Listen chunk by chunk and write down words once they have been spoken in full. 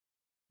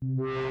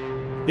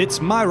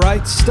It's My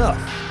Right Stuff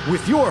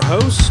with your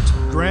host,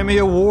 Grammy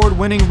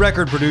Award-winning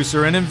record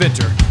producer and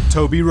inventor,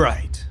 Toby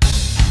Wright.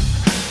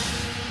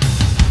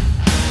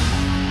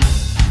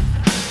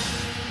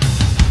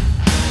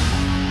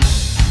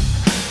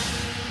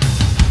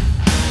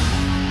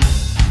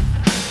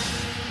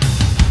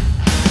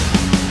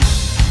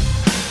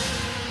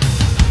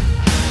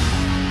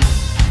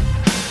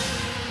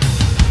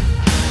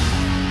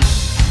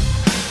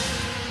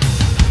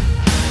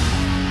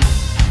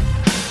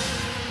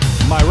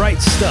 My Right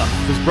Stuff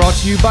is brought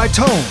to you by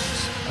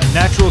Tones, a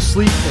natural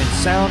sleep and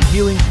sound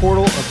healing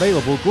portal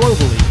available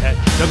globally at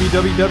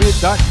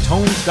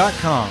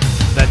www.tones.com.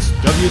 That's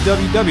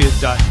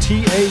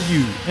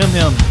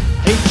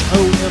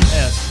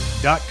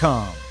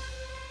www.taumhoms.com.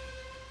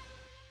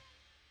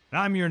 And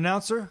I'm your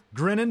announcer,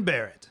 Grinnin'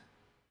 Barrett.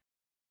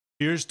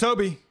 Here's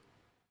Toby.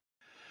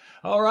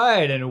 All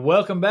right, and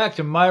welcome back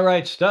to My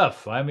Right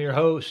Stuff. I'm your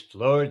host,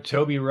 Lord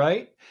Toby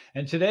Wright,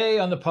 and today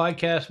on the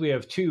podcast we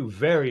have two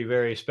very,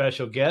 very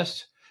special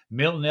guests,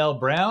 Milton L.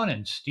 Brown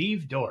and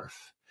Steve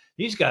Dorff.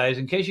 These guys,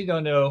 in case you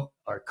don't know,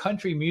 are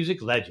country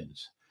music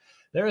legends.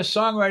 They're a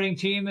songwriting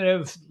team that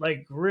have,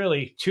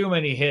 really too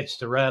many hits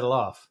to rattle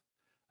off.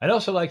 I'd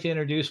also like to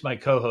introduce my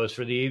co-host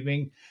for the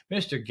evening,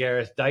 Mr.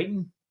 Gareth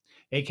Dyton,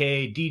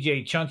 a.k.a.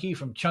 DJ Chunky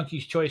from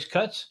Chunky's Choice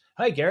Cuts.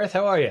 Hi, Gareth.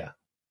 How are you?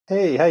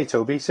 Hey,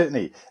 Toby,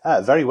 certainly.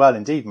 Very well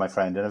indeed, my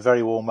friend, and a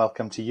very warm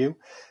welcome to you.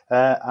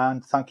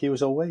 And thank you,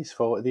 as always,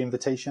 for the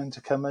invitation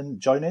to come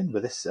and join in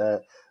with this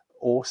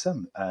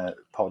awesome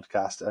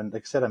podcast. And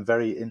like I said, I'm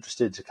very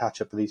interested to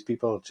catch up with these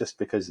people just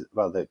because,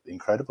 well, they're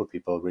incredible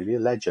people, really,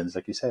 legends,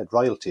 like you said,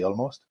 royalty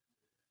almost.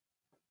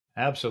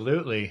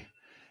 Absolutely.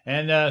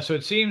 And so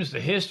it seems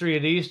the history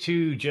of these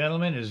two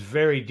gentlemen is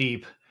very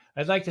deep.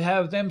 I'd like to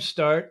have them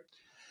start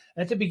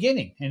at the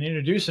beginning and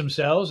introduce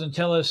themselves and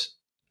tell us,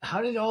 how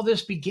did all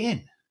this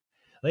begin?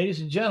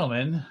 Ladies and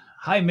gentlemen,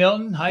 hi,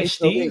 Milton. Hi,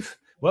 Steve. Toby.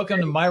 Welcome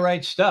to My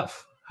Right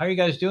Stuff. How are you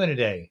guys doing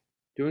today?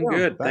 Doing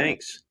good,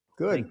 thanks.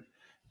 Good.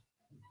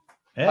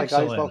 Excellent.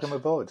 Hi, guys. Welcome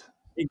aboard.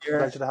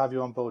 Pleasure to have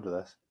you on board with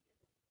us.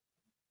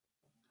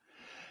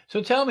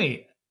 So tell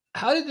me,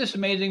 how did this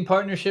amazing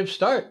partnership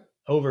start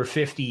over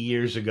 50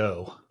 years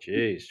ago?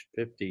 Jeez,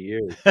 50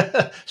 years.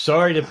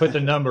 Sorry to put the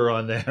number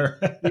on there.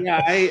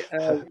 Yeah, I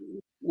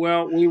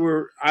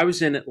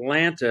was in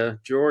Atlanta,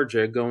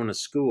 Georgia, going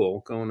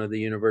to the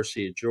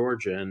University of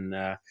Georgia, and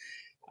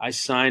I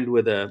signed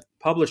with a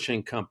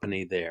publishing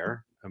company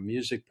there, a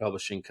music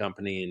publishing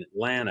company in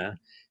Atlanta,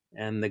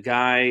 and the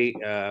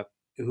guy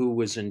who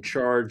was in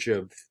charge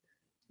of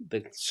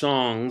the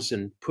songs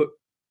and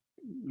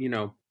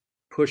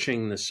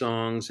pushing the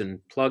songs and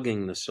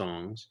plugging the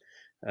songs,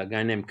 a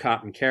guy named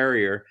Cotton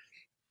Carrier,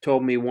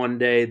 told me one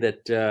day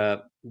that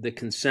the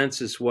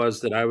consensus was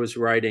that I was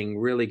writing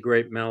really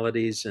great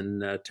melodies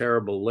and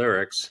terrible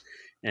lyrics.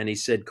 And he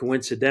said,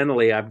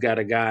 coincidentally, I've got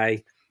a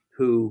guy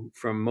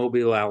from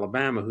Mobile,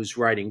 Alabama, who's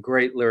writing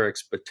great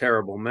lyrics but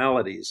terrible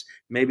melodies.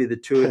 Maybe the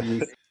two of you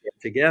should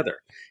get together.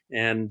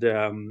 And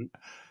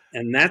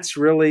that's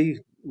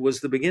really was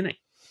the beginning.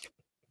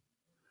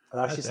 It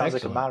actually sounds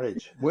like a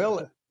marriage.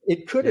 Well,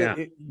 it could have.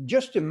 Yeah.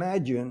 Just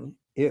imagine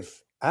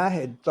if I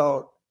had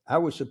thought I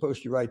was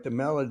supposed to write the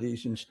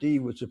melodies and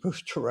Steve was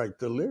supposed to write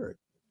the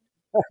lyrics.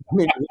 I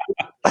mean,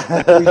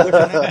 that would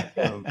have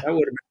been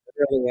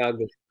really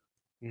ugly.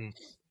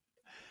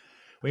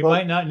 We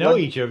might not know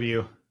each of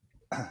you.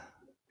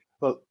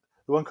 Well,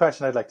 the one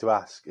question I'd like to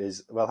ask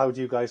is, well, how do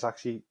you guys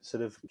actually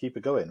sort of keep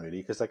it going,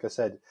 really? Because like I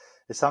said,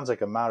 it sounds like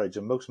a marriage,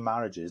 and most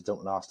marriages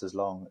don't last as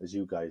long as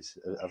you guys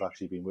have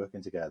actually been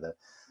working together.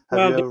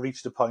 Have you ever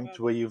reached a point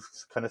where you've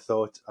kind of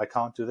thought, I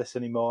can't do this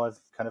anymore, I've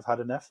kind of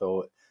had enough?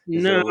 Or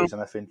is there always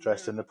enough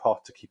interest in the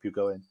pot to keep you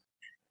going?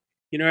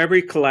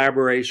 Every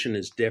collaboration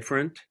is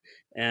different.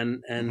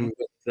 And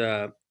with,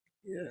 I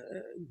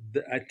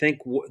think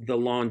the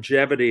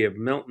longevity of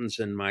Milton's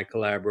and my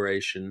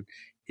collaboration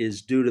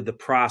is due to the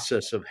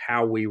process of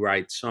how we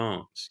write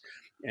songs.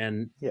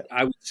 And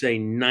I would say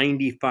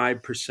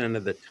 95%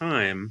 of the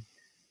time,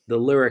 the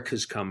lyric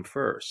has come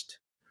first.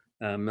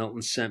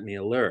 Milton sent me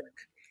a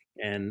lyric,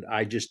 and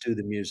I just do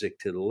the music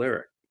to the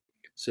lyric.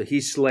 So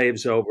he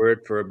slaves over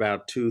it for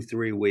about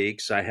 2-3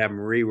 weeks. I have him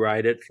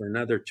rewrite it for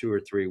another 2 or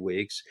 3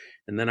 weeks.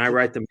 And then I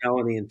write the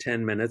melody in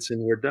 10 minutes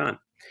and we're done.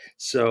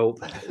 So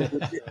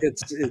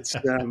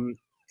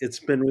it's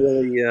been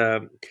really,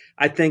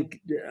 I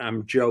think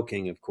I'm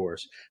joking, of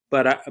course,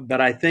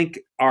 but I think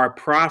our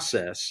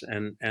process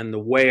and the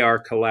way our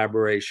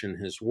collaboration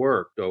has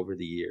worked over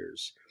the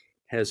years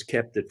has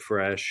kept it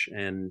fresh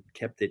and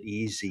kept it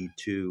easy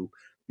to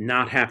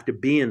not have to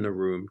be in the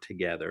room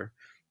together.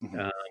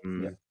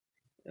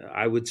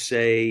 I would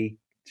say,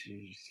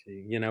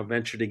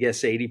 venture to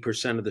guess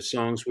 80% of the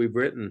songs we've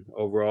written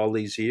over all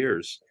these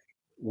years,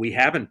 we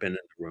haven't been in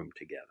the room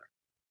together.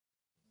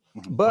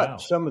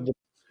 But some of the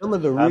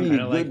really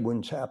good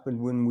ones happened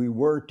when we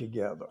were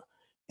together.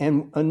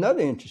 And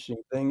another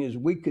interesting thing is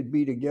we could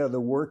be together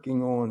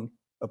working on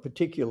a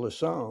particular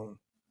song,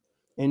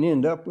 and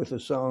end up with a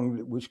song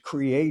that was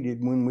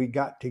created when we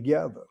got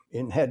together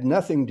and had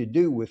nothing to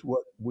do with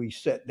what we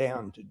sat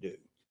down to do.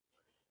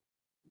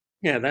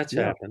 Yeah, that's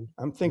happened.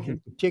 I'm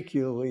thinking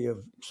particularly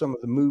of some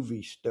of the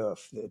movie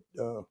stuff that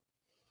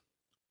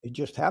it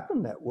just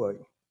happened that way.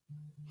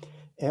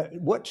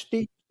 What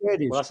Steve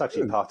said is Well, that's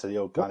actually true. part of the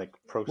organic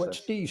process. What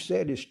Steve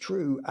said is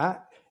true.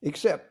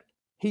 Except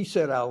he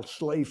said I'll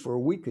slave for a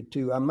week or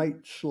two. I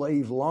might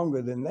slave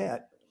longer than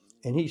that.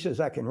 And he says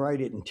I can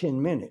write it in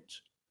 10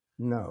 minutes.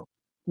 No,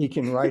 he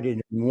can write it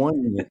in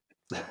 1 minute.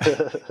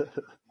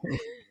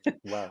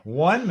 Wow.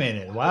 1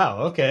 minute. Wow.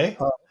 Okay.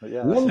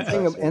 Yeah, One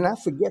thing, and I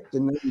forget the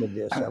name of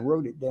this, I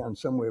wrote it down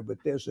somewhere, but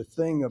there's a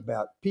thing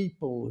about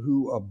people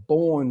who are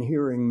born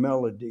hearing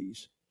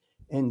melodies.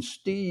 And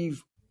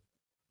Steve,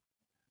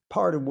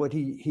 part of what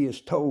he has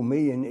told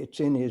me, and it's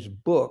in his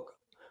book,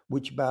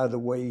 which, by the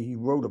way, he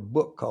wrote a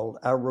book called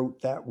I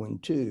Wrote That One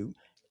Too.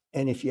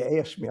 And if you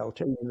ask me, I'll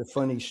tell you the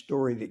funny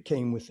story that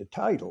came with the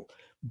title.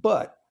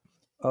 But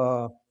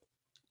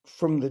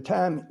from the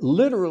time,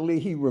 literally,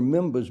 he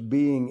remembers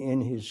being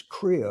in his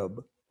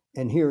crib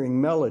and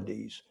hearing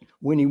melodies.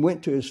 When he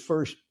went to his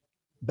first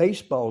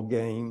baseball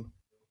game,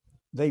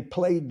 they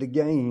played the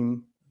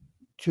game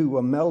to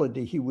a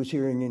melody he was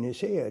hearing in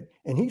his head.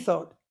 And he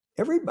thought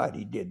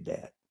everybody did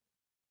that.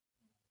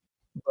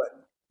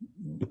 But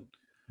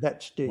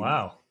that's Steve.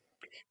 Wow.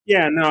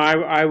 Yeah, no,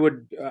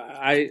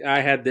 I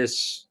had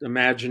this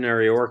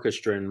imaginary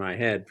orchestra in my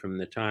head from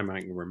the time I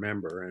can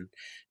remember. And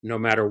no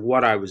matter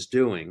what I was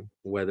doing,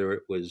 whether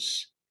it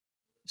was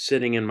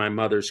sitting in my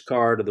mother's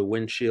car to the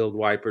windshield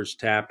wipers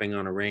tapping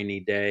on a rainy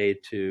day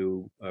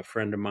to a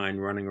friend of mine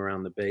running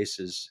around the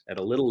bases at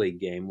a Little League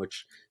game,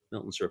 which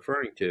Milton's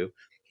referring to,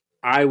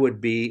 I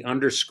would be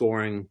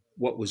underscoring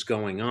what was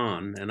going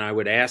on. And I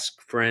would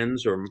ask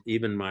friends or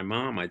even my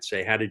mom, I'd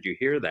say, how did you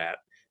hear that?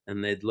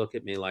 And they'd look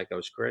at me like I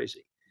was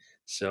crazy.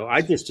 So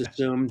I just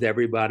assumed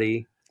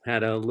everybody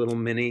had a little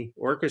mini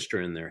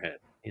orchestra in their head,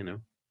 you know?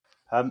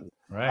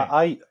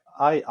 Right.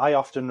 I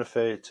often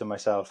refer to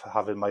myself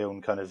having my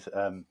own kind of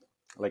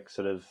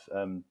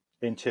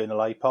internal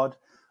iPod.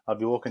 I'll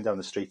be walking down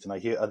the street and I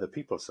hear other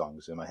people's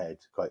songs in my head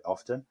quite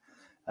often.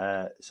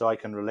 So I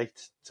can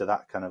relate to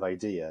that kind of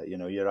idea. You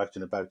know, you're out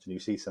and about and you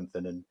see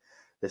something and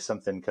there's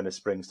something kind of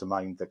springs to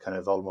mind that kind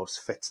of almost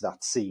fits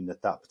that scene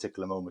at that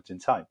particular moment in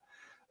time.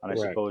 And I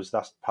suppose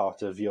that's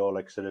part of your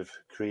like sort of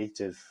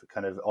creative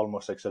kind of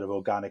almost like sort of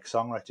organic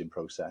songwriting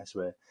process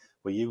where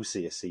you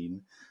see a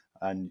scene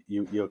and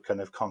you're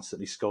kind of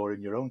constantly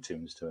scoring your own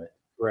tunes to it.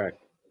 Correct.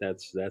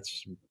 That's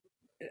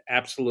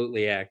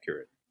absolutely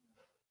accurate.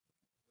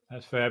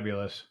 That's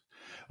fabulous.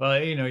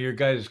 Well, you know, your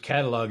guys'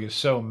 catalog is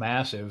so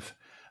massive.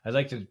 I'd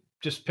like to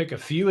just pick a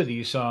few of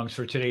these songs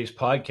for today's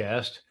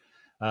podcast.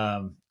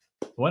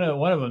 One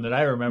of them that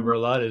I remember a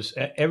lot is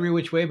 "Every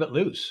Which Way But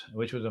Loose,"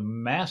 which was a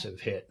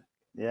massive hit.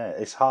 Yeah,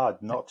 it's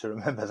hard not to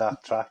remember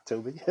that track,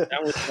 Toby.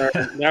 That was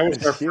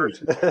our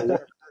first.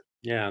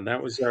 Yeah,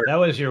 that was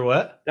your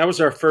what? That was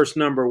our first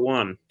number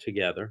one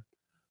together.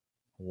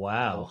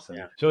 Wow. Awesome.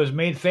 Yeah. So it was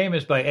made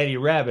famous by Eddie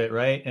Rabbitt,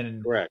 right?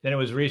 And Correct. Then it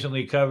was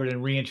recently covered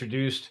and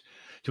reintroduced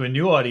to a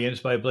new audience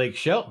by Blake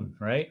Shelton,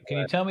 right? Can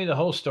you tell me the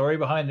whole story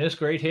behind this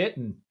great hit?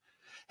 And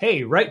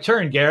hey, right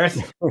turn,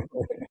 Gareth.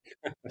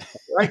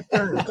 Right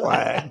turn,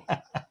 Clyde.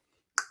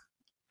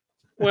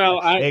 Well,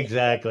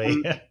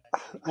 exactly.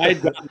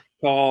 I'd gotten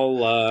a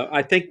call.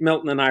 I think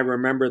Milton and I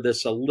remember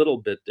this a little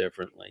bit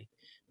differently.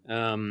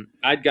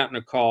 I'd gotten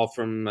a call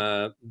from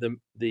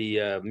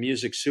the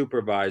music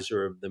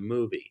supervisor of the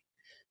movie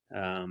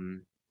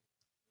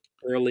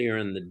earlier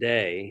in the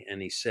day,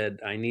 and he said,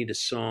 "I need a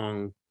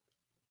song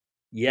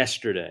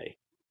yesterday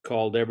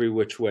called Every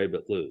Which Way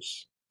But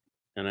Loose."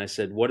 And I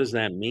said, "What does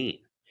that mean?"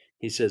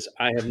 He says,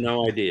 "I have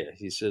no idea."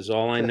 He says,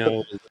 "All I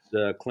know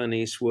is Clint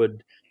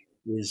Eastwood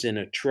is in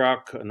a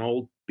truck, an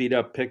old beat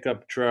up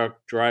pickup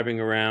truck,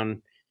 driving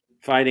around,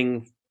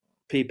 fighting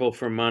people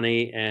for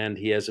money, and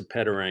he has a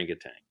pet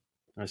orangutan."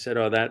 I said,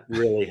 "Oh, that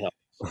really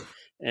helps."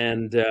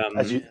 And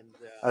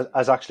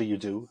as actually you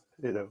do,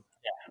 you know.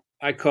 Yeah,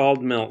 I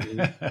called Milton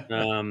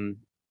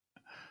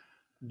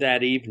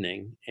that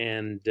evening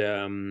and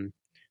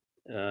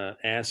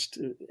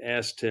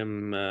asked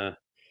him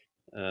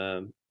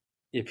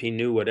if he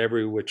knew what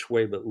 "Every Which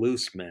Way But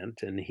Loose"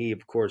 meant, and he,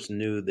 of course,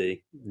 knew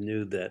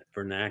that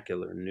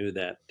vernacular, knew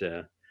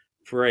that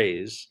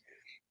phrase,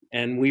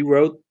 and we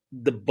wrote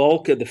the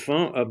bulk of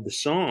the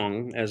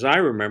song, as I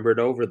remembered,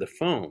 over the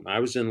phone. I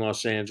was in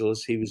Los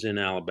Angeles, he was in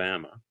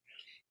Alabama,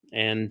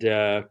 and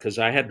because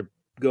I had to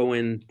go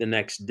in the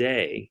next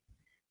day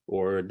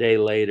or a day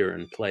later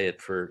and play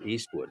it for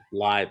Eastwood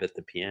live at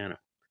the piano,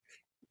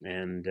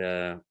 and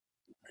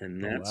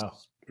that's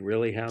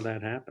really how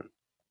that happened.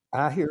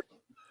 I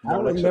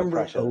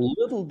remember it a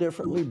little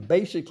differently.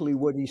 Basically,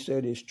 what he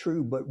said is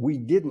true, but we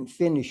didn't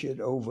finish it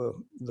over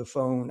the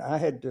phone. I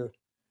had to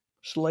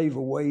slave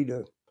away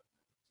to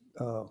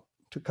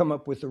come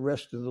up with the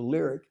rest of the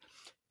lyric.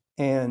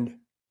 And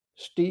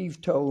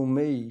Steve told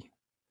me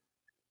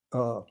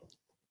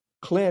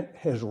Clint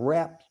has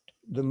wrapped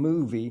the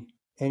movie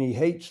and he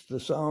hates the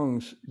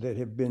songs that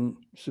have been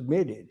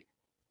submitted.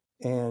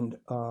 And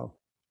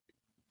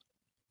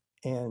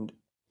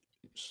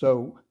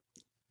so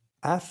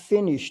I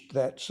finished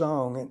that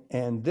song,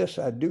 and this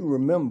I do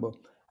remember.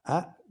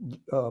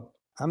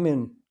 I'm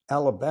in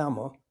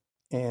Alabama,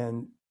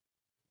 and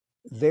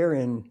they're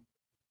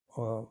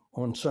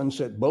on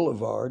Sunset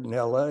Boulevard in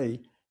L.A.,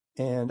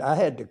 and I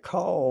had to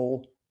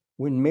call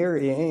when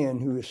Mary Ann,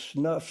 who is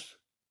Snuff's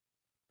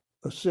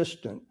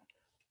assistant.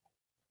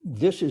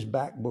 This is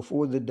back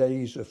before the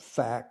days of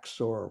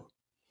fax or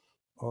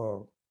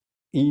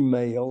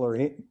email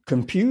or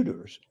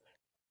computers.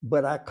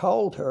 But I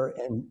called her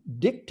and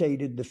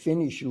dictated the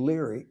finished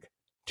lyric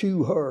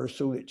to her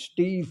so that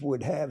Steve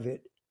would have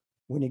it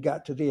when he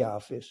got to the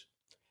office.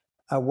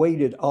 I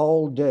waited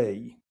all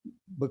day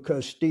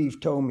because Steve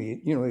told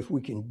me, if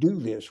we can do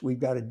this, we've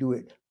got to do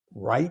it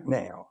right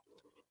now.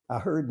 I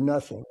heard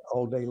nothing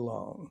all day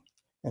long.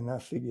 And I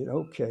figured,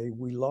 okay,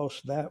 we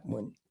lost that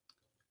one.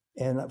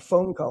 And a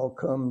phone call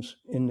comes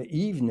in the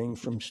evening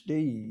from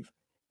Steve,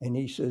 and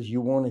he says, "You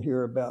want to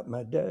hear about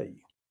my day?"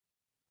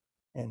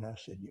 And I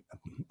said,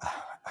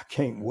 "I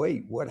can't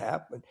wait. What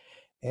happened?"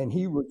 And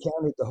he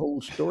recounted the whole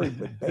story,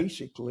 but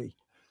basically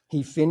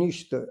he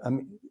finished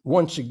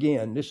once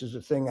again, this is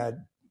a thing I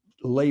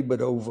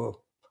labored over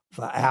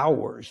for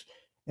hours.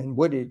 And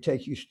what did it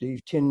take you,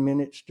 Steve? 10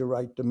 minutes to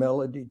write the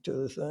melody to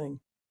the thing?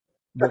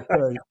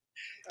 Because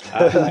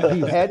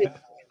he had it.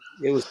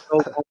 It was so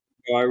long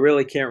ago, I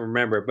really can't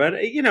remember. But,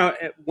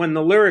 when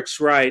the lyrics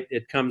write,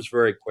 it comes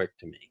very quick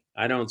to me.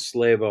 I don't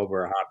slave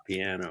over a hot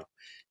piano.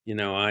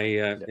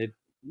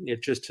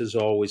 It just has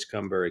always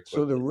come very quickly.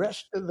 So the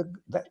rest of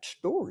that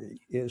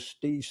story is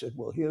Steve said,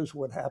 "Well, here's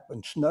what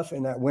happened." Snuff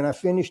and when I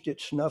finished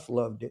it, Snuff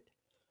loved it.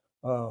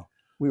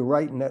 We were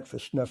writing that for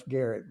Snuff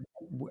Garrett.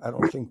 I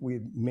don't think we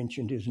had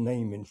mentioned his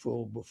name in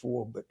full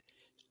before, but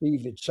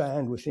Steve had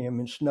signed with him,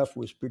 and Snuff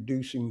was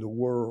producing The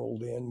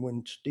World. And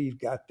when Steve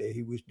got there,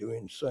 he was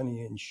doing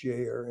Sonny and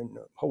Cher and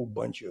a whole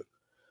bunch of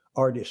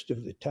artists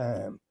of the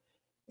time.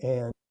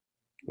 And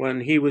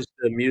when he was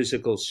the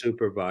musical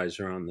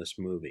supervisor on this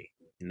movie,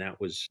 and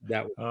that was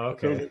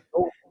okay.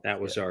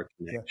 That was our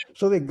connection. Yeah.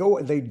 So they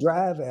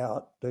drive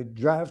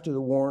to the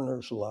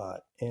Warner's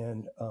lot,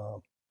 and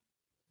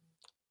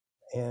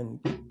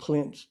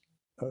Clint's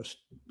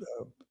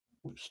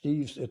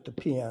Steve's at the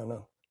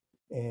piano,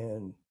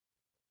 and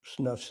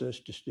Snuff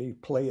says to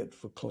Steve, "Play it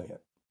for Clint."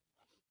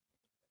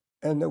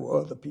 And there were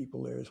other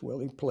people there as well.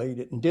 He played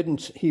it, and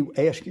didn't he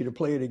ask you to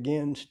play it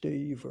again,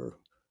 Steve, or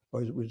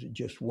was it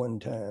just one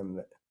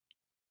time?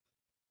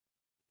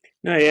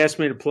 No, he asked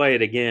me to play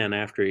it again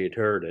after he'd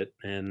heard it,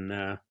 and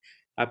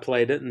I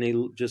played it, and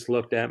he just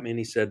looked at me and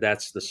he said,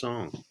 "That's the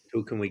song.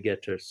 Who can we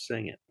get to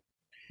sing it?"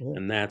 Yeah.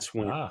 And that's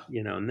when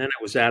and then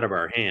it was out of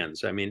our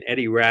hands. I mean,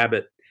 Eddie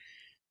Rabbitt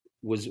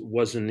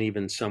wasn't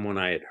even someone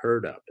I had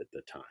heard of at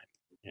the time,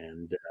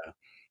 and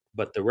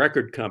but the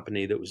record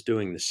company that was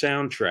doing the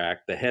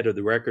soundtrack, the head of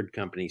the record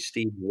company,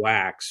 Steve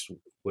Wax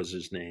was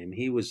his name.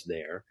 He was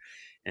there,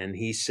 and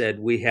he said,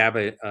 "We have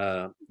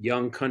a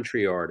young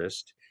country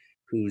artist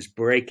who's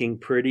breaking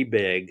pretty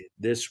big.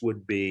 This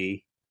would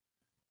be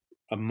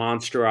a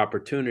monster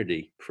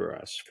opportunity for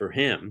us, for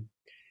him."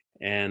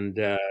 And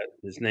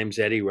his name's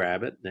Eddie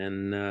Rabbitt,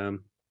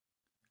 and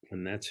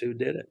that's who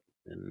did it.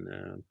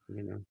 And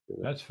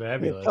that's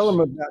fabulous. Yeah, tell him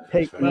about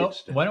taking. Well,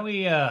 why don't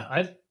we?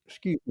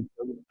 Excuse me.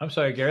 I'm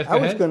sorry, Gareth. I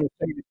was going to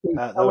say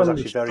tell him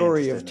the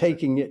story of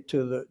taking it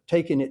to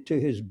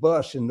his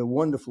bus and the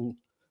wonderful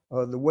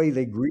the way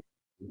they greet.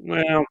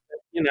 Well,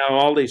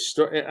 all these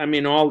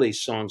all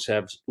these songs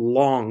have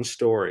long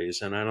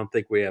stories, and I don't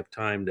think we have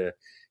time to,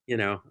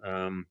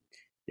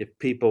 if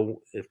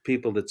people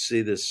that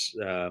see this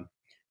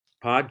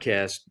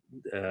podcast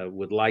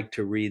would like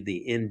to read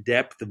the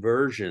in-depth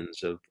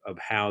versions of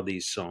how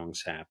these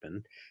songs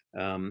happen,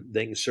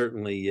 they can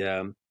certainly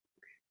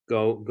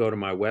go to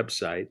my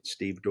website,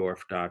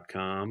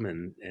 stevedorff.com,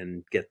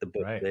 and get the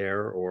book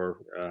there, or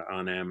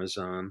on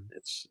Amazon.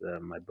 It's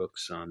my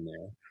book's on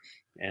there.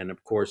 And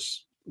of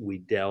course, we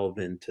delve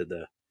into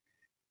the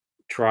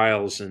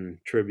trials and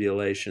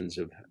tribulations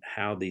of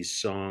how these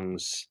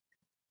songs,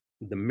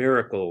 the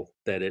miracle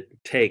that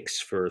it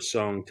takes for a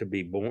song to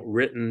be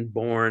written,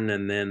 born,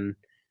 and then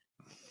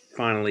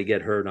finally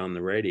get heard on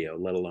the radio,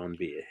 let alone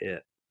be a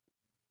hit.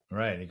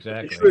 Right,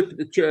 exactly.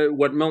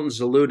 What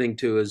Milton's alluding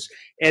to is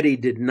Eddie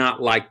did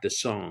not like the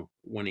song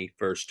when he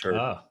first heard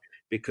it,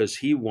 because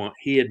he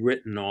had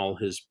written all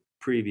his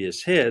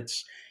previous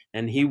hits,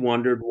 and he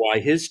wondered why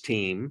his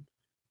team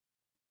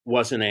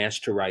wasn't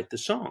asked to write the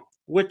song,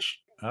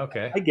 which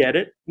I get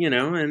it,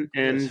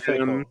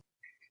 and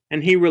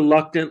he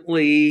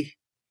reluctantly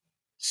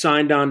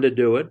signed on to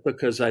do it,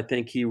 because I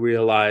think he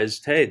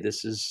realized, hey,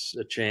 this is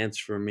a chance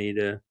for me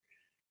to,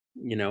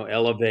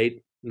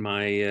 elevate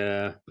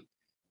my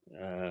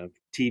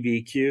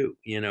TVQ,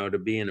 to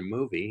be in a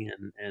movie,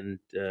 and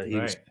he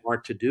was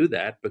smart to do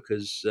that,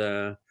 because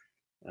it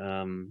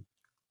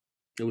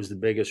was the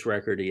biggest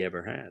record he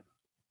ever had.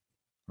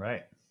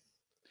 Right.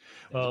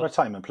 Well,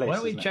 time and place. Why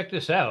don't we check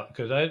this out?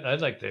 Because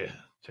I'd like to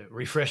to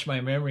refresh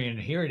my memory and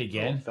hear it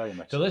again. Very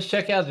much so let's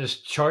check out this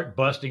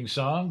chart-busting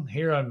song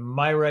here on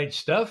My Right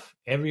Stuff,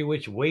 Every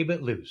Which Way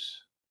But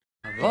Loose.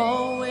 I've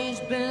always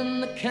been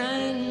the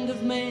kind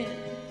of man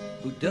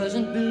who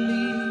doesn't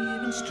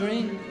believe in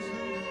strings.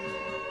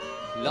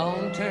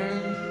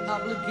 Long-term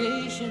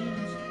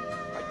obligations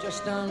are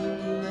just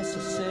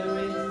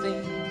unnecessary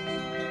things.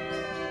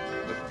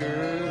 But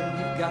girl,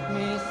 you've got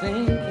me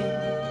thinking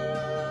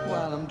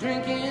while I'm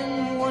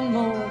drinking one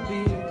more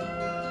beer.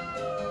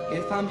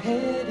 If I'm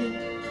headed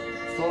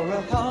for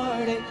a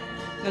heartache,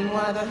 then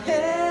why the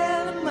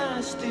hell am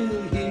I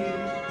still here?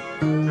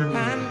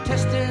 I'm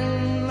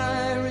testing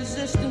my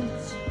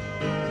resistance,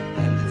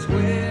 and it's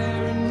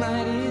wearing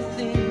mighty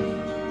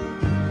thin.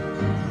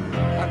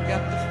 I've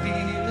got the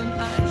feeling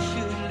I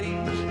should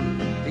leave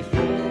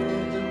before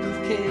the roof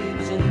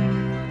caves in.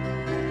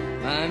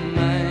 My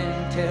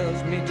mind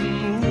tells me to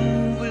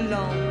move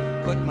along,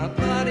 but my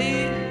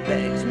body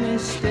begs me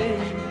stay.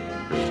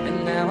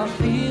 And now I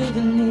feel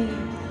the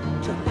need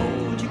to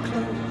hold you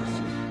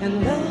close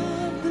and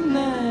love the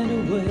night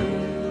away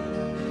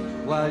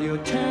while you're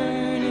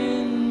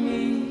turning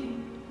me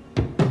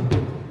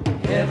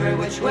every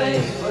which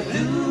way but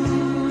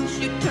loose.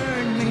 You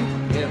turn me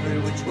every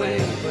which way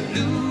but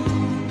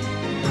loose.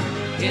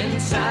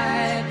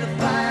 Inside the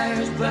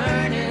fire's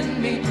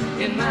burning me.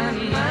 In my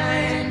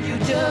mind you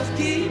just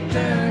keep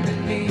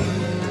turning me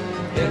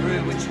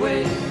every which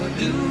way but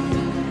loose.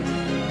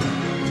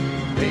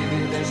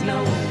 Baby, there's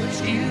no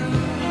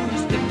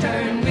excuse to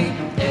turn me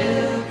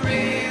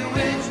every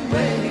which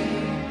way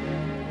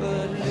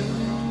but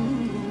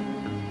loose.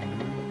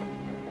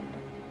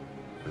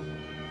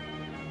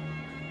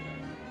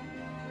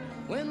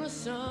 When the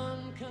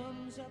sun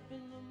comes up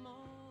in the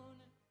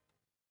morning.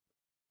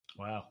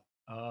 Wow.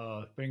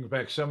 It brings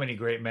back so many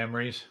great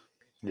memories.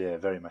 Yeah,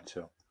 very much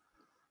so.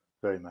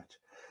 Very much.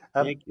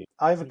 Thank you.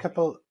 I have a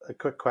couple of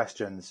quick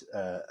questions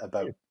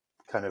about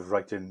kind of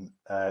writing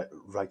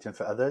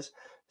for others.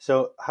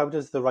 So how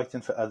does the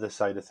writing for other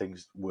side of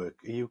things work?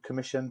 Are you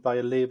commissioned by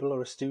a label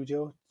or a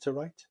studio to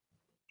write?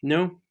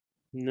 No.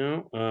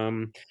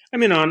 I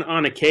mean,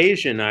 on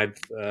occasion, I've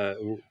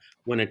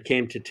when it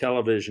came to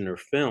television or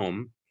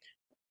film,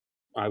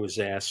 I was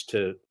asked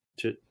to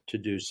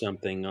do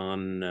something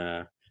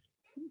on.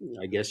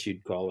 I guess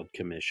you'd call it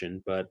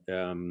commission, but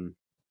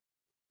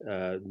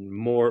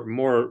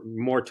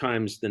more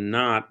times than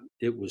not,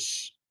 it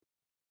was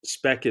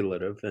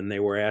speculative, and they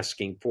were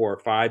asking 4 or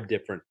 5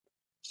 different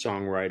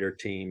songwriter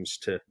teams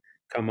to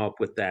come up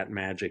with that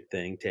magic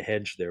thing to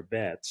hedge their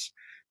bets.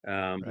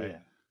 Right.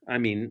 I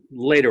mean,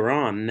 later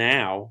on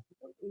now,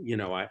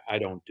 I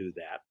don't do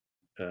that.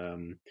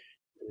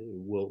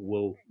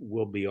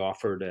 We'll be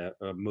offered a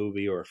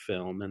movie or a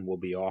film, and we'll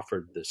be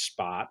offered the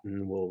spot,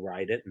 and we'll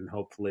write it, and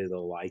hopefully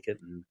they'll like it.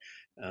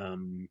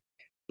 And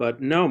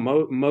but no,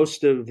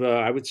 most of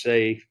I would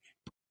say,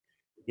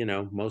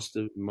 most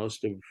of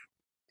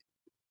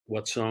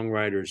what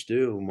songwriters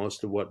do,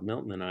 most of what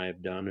Milton and I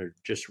have done are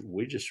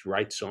we just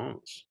write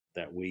songs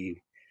that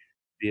we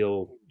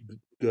feel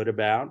good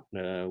about.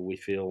 We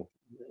feel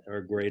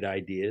are great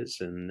ideas,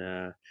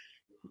 and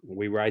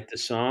we write the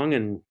song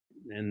and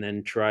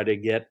then try to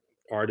get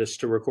artists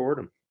to record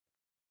them.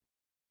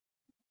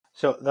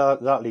 So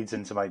that leads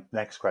into my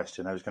next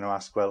question. I was going to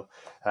ask, well,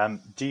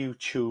 do you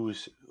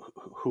choose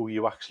who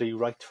you actually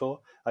write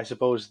for? I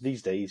suppose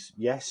these days,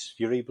 yes,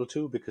 you're able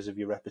to because of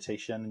your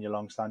reputation and your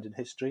long-standing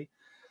history.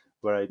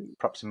 Where I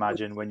perhaps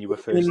imagine when you were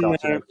first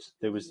starting out,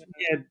 there was.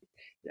 Yeah,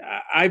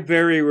 I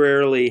very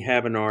rarely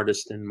have an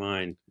artist in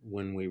mind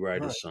when we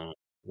write a song.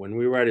 When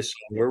we write a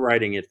song, we're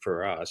writing it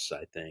for us.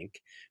 I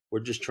think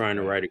we're just trying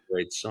to write a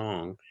great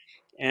song.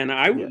 And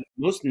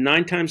most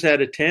 9 times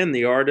out of 10,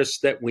 the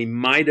artist that we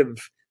might have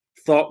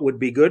thought would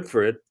be good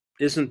for it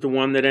isn't the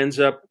one that ends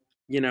up,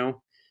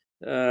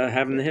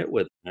 having the hit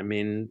with it. I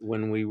mean,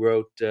 when we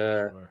wrote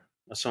a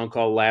song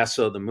called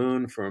 "Lasso the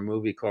Moon" for a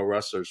movie called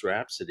Rustler's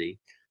Rhapsody,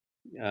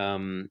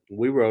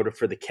 we wrote it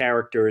for the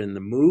character in the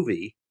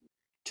movie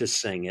to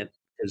sing it,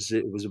 because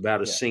it was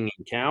about a singing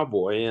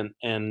cowboy,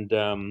 and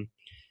the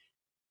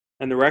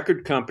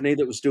record company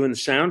that was doing the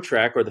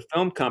soundtrack, or the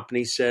film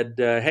company, said,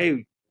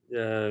 "Hey,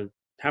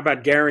 how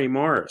about Gary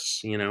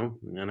Morris?"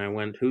 And I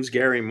went, "Who's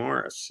Gary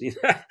Morris?"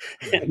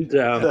 And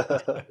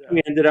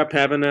we ended up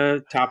having a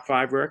top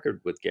 5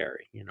 record with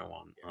Gary,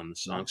 on the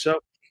song. So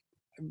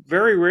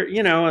very rare,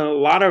 a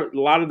lot of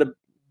the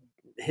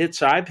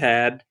hits I've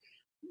had.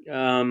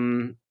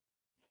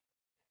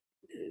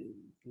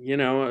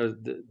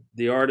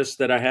 The artist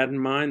that I had in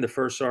mind, the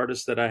first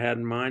artist that I had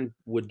in mind,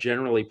 would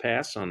generally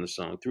pass on the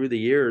song. Through the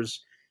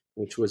Years,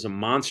 which was a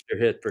monster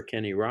hit for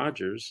Kenny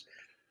Rogers,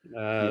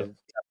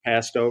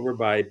 passed over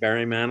by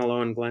Barry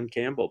Manilow and Glenn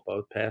Campbell.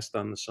 Both passed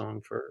on the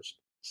song first.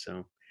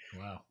 So,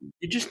 wow,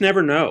 you just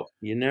never know.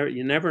 You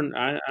never.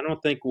 I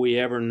don't think we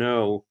ever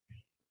know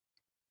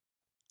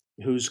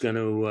who's going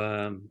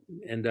to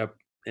end up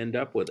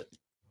with it.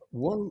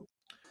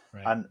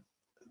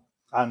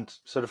 And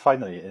sort of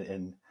finally,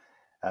 in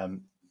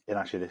in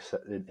actually this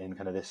in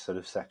kind of this sort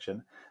of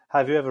section.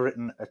 Have you ever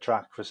written a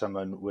track for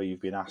someone where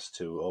you've been asked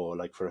to, or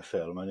like for a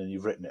film, and then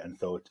you've written it and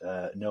thought,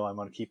 no, I'm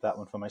going to keep that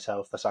one for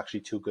myself. That's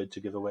actually too good to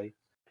give away.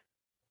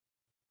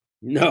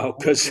 No,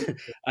 because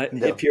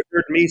No. if you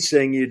heard me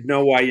sing, you'd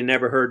know why you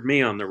never heard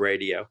me on the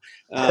radio.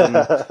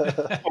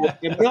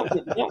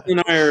 Milton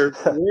and I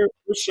we're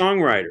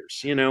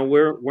songwriters. You know,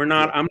 we're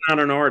not. Yeah. I'm not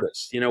an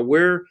artist. You know,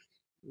 we're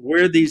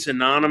these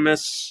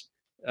anonymous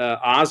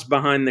Oz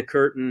behind the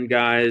curtain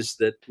guys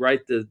that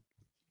write the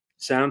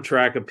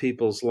soundtrack of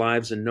people's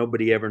lives, and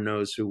nobody ever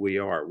knows who we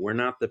are. We're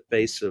not the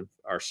face of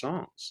our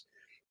songs.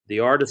 The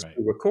artists Right.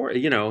 who record,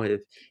 you know,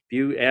 if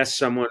you ask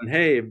someone,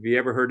 hey, have you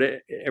ever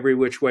heard Every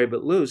Which Way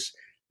But Loose?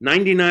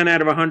 99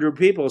 out of 100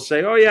 people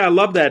say, oh, yeah, I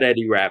love that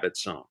Eddie Rabbitt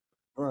song.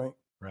 Right.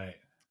 Right.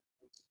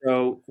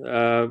 So,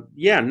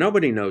 yeah,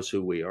 nobody knows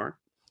who we are.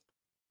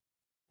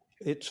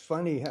 It's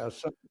funny how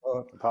some,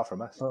 Apart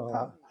from us.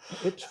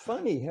 it's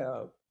funny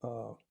how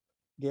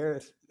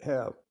Gareth,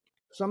 how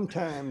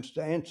sometimes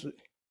the answer,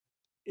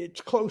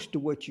 it's close to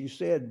what you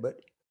said, but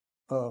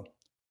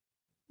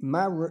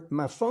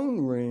my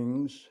phone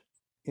rings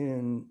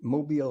in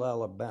Mobile,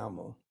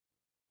 Alabama,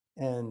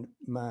 and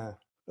my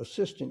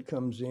assistant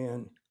comes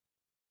in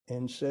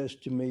and says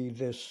to me,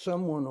 there's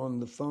someone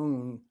on the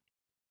phone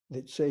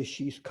that says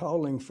she's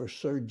calling for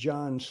Sir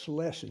John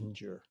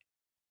Schlesinger.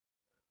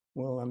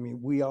 Well, I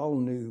mean, we all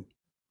knew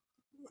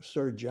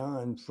Sir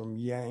John from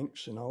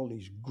Yanks and all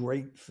these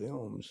great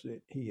films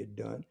that he had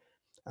done.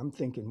 I'm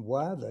thinking,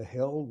 why the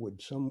hell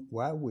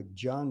why would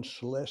John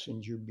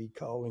Schlesinger be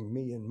calling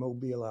me in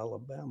Mobile,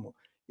 Alabama?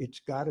 It's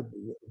got to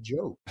be a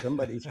joke.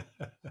 Somebody's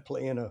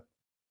playing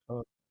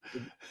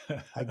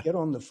I get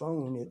on the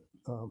phone.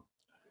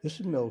 This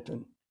is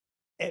Milton.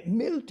 At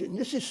Milton,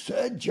 this is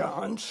Sir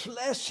John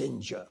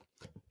Schlesinger.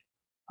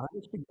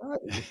 Honest to God,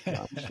 it was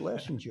John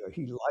Schlesinger.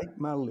 He liked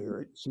my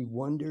lyrics. He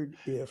wondered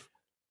if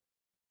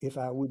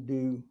I would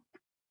do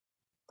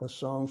a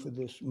song for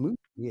this movie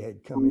he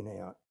had coming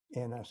out.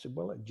 And I said,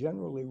 well, I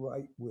generally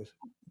write with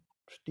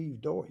Steve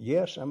Dorff.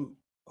 Yes, I'm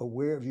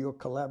aware of your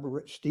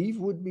collaboration. Steve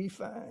would be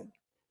fine.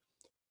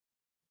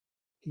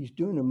 He's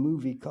doing a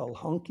movie called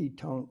Honky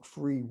Tonk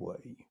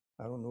Freeway.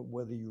 I don't know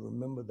whether you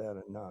remember that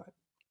or not.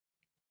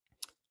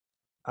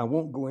 I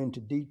won't go into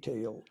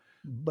detail,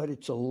 but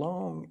it's a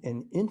long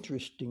and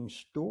interesting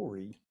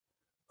story.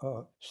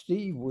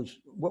 Steve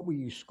what were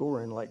you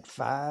scoring, like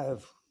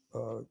 5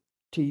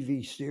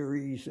 TV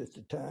series at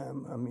the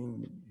time? I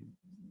mean,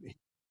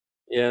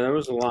 yeah, there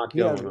was a lot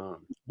going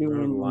on.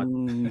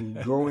 Doing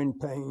Growing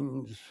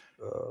Pains,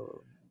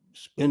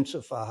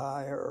 Spencer for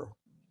Hire.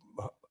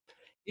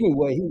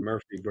 Anyway,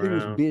 Murphy Brown. He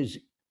was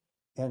busy.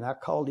 And I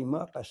called him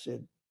up. I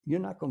said,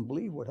 you're not going to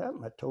believe what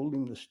happened. I told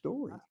him the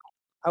story.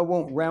 I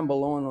won't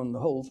ramble on the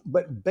whole,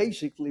 but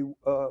basically,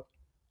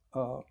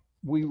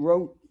 we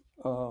wrote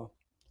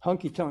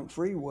Honky Tonk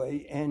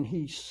Freeway, and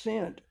he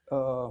sent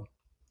a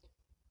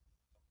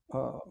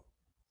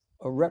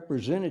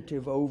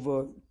representative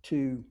over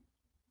to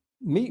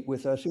meet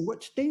with us. And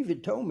what Steve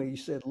had told me, he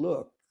said,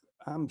 look,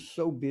 I'm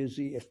so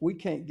busy. If we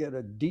can't get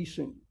a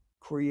decent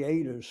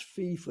creator's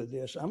fee for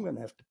this, I'm going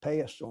to have to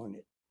pass on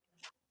it.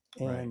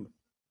 And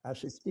I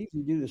said, Steve,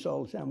 you do this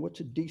all the time. What's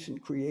a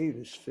decent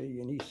creator's fee?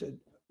 And he said,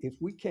 if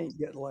we can't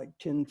get like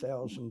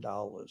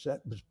 $10,000,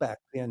 that was back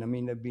then. I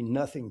mean, there'd be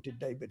nothing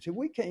today, but if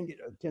we can't get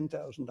a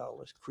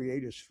 $10,000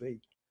 creator's fee,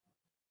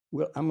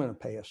 well, I'm going to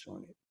pass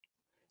on it.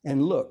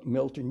 And look,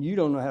 Milton, you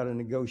don't know how to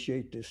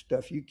negotiate this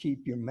stuff. You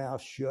keep your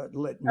mouth shut.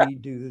 Let me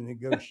do the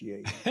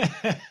negotiating.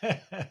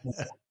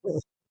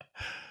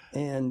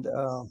 And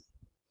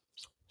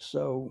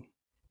so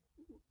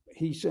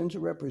he sends a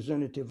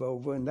representative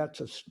over, and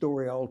that's a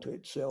story all to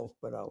itself,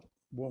 but I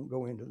won't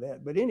go into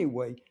that. But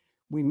anyway,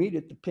 we meet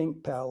at the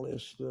Pink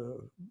Palace,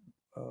 the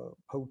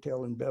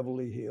hotel in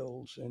Beverly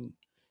Hills, and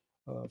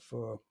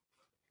for a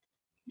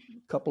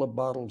couple of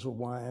bottles of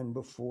wine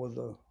before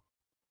the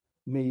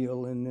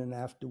meal, and then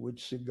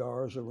afterwards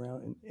cigars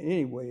around. And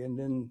anyway, and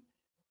then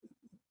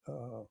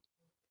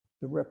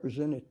the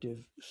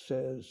representative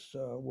says,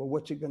 well,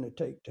 what's it going to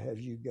take to have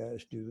you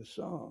guys do the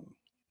song?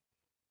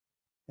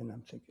 And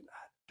I'm thinking,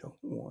 I don't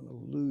want to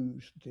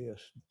lose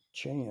this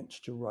chance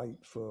to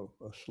write for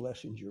a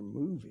Schlesinger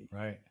movie.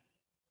 Right.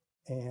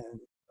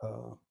 And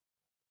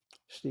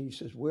Steve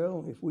says,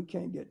 well, if we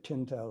can't get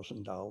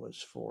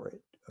 $10,000 for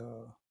it,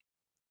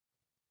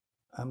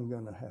 I'm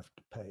going to have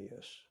to pay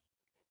us.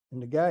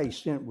 And the guy he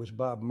sent was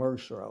Bob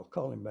Mercer. I'll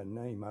call him by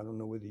name. I don't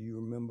know whether you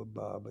remember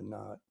Bob or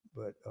not,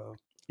 but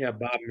yeah,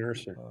 Bob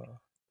Mercer.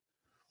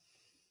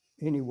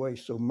 Anyway,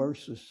 so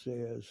Mercer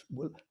says,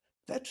 well,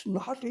 that's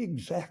not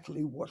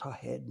exactly what I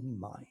had in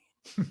mind.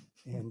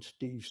 And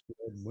Steve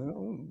said,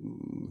 well,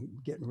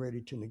 getting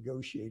ready to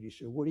negotiate. He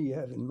said, what do you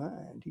have in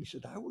mind? He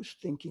said, I was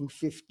thinking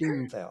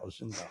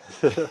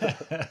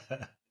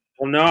 $15,000.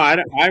 Well, no,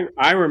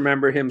 I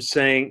remember him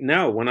saying,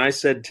 no, when I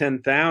said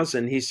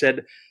 10,000, he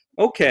said,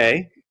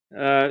 okay,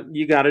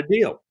 you got a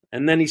deal.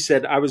 And then he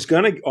said, I was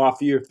going to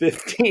offer you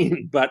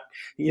 15, but,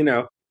 you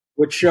know,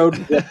 which showed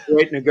what a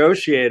great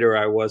negotiator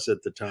I was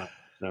at the time.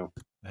 So.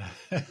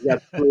 He got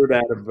screwed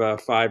out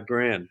of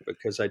 $5,000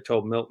 because I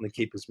told Milton to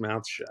keep his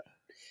mouth shut.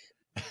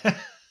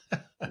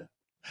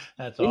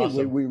 That's Anyway,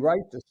 awesome. we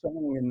write the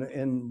song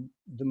in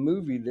the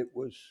movie that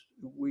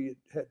we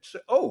had.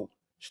 Oh,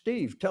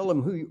 Steve, tell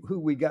him who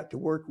we got to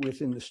work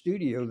with in the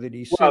studio that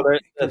he Well,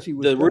 sent, because he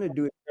was going to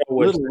do it.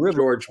 was Little River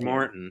George Band.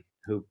 Martin,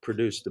 who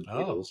produced the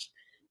Oh,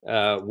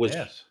 Beatles,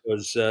 yes.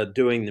 was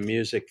doing the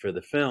music for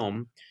the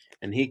film,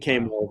 and he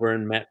came Wow. over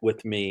and met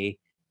with me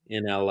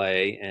in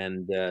LA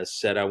and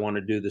said, "I want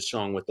to do the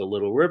song with the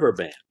Little River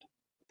Band."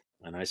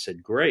 And I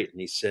said, "Great."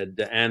 And he said,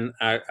 "And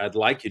I'd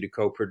like you to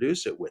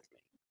co-produce it with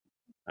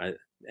me."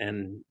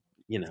 And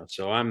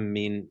so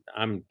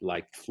I'm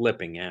like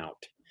flipping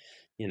out,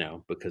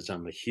 because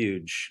I'm a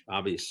huge,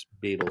 obvious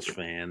Beatles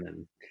fan,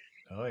 and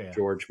Oh, yeah.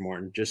 George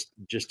Martin, just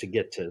to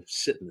get to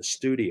sit in the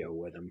studio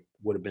with him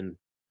would have been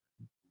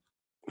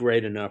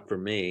great enough for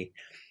me.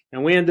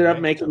 And we ended up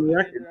Right. making the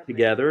record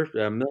together.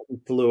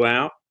 Milton flew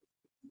out.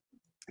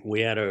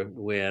 We had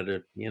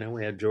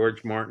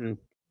George Martin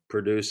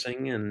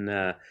producing,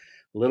 and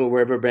Little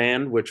River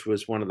Band, which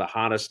was one of the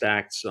hottest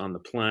acts on the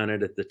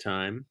planet at the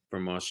time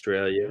from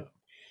Australia, Yeah.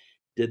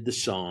 did the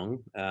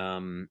song.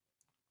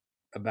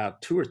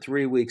 About 2 or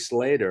 3 weeks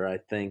later, I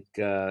think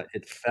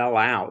it fell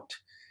out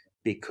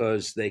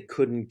because they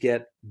couldn't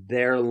get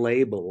their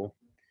label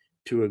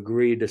to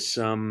agree to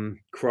some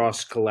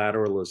cross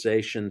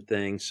collateralization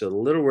thing. So the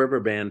Little River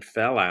Band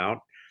fell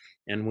out,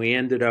 and we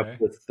ended up Okay.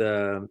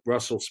 with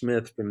Russell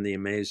Smith from the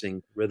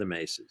Amazing Rhythm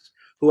Aces,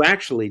 who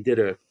actually did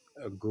a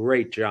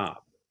great job.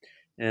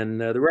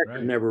 And the record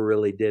Right. never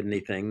really did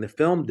anything. The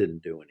film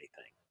didn't do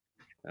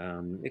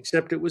anything,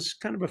 except it was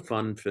kind of a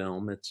fun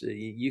film.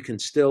 You can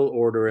still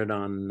order it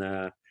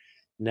on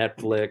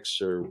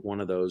Netflix or one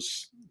of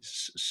those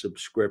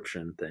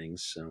subscription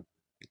things. So,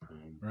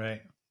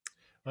 Right.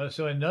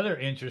 So another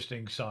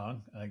interesting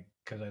song,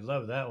 because I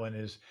love that one,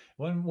 is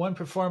one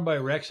performed by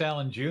Rex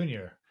Allen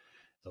Jr.,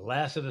 "The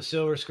Last of the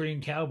Silver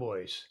Screen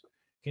Cowboys."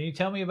 Can you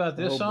tell me about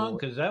this Oh song? boy.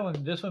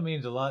 Because this one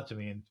means a lot to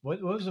me. And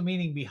what was the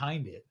meaning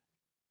behind it?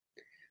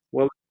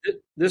 well,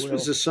 this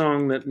was Well, a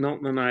song that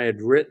Milton and I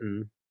had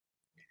written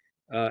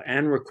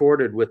and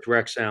recorded with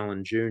Rex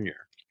Allen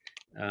Jr.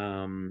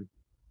 Um,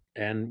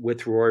 and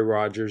with Roy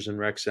Rogers and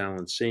Rex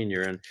Allen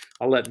Sr. And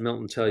I'll let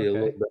Milton tell you a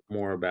little Okay. bit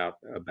more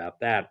about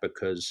that,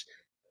 because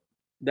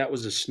that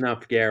was a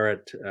Snuff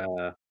Garrett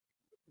uh,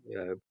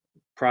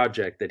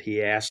 project that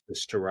he asked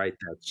us to write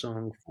that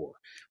song for.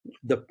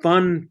 The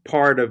fun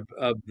part of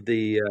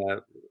the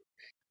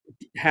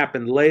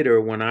happened later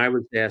when I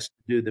was asked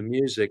to do the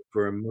music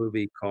for a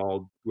movie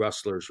called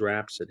Rustler's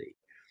Rhapsody.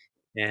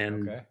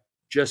 And Okay.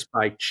 just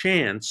by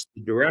chance,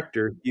 the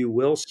director, Hugh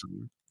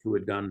Wilson, who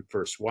had done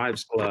First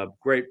Wives Club,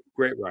 great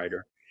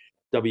writer,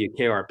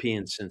 WKRP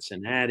in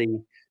Cincinnati,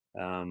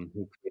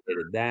 who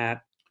created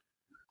that.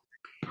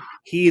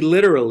 He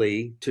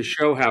literally, to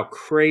show how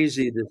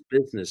crazy this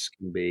business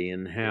can be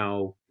and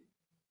how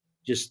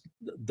just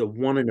the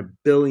 1 in a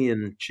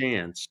billion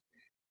chance,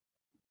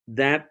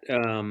 that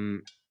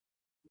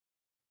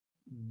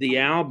the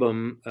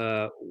album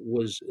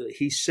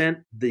he sent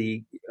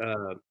the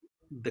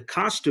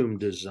costume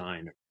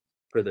designer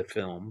for the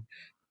film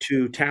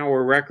to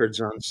Tower Records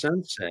on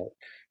Sunset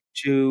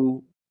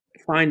to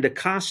find a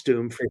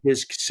costume for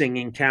his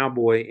singing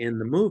cowboy in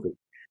the movie.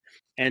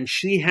 And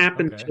she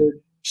happened Okay.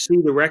 to see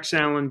the Rex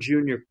Allen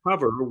Jr.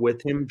 cover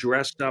with him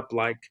dressed up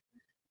like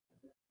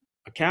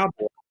a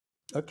cowboy.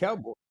 a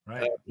cowboy.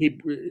 Right.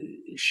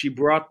 She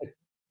brought the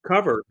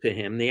cover to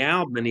him, the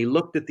album, and he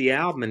looked at the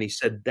album and he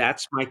said,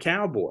 "That's my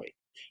cowboy."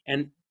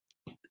 And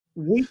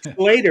weeks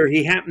later,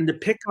 he happened to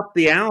pick up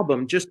the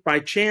album just by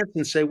chance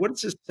and say, "What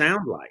does this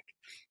sound like?"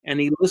 And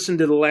he listened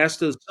to the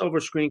last of the Silver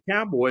Screen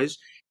Cowboys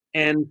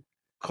and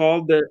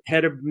called the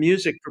head of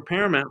music for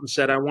Paramount and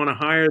said, "I want to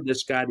hire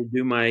this guy to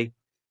do my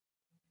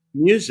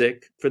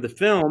music for the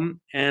film,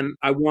 and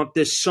I want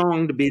this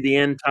song to be the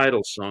end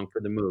title song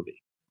for the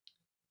movie."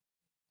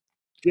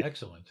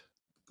 Excellent.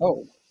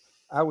 Oh,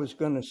 I was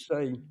going to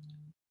say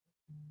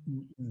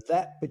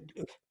that, but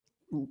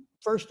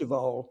first of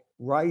all,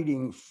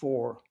 writing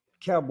for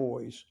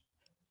cowboys,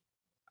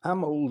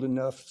 I'm old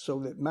enough so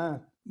that my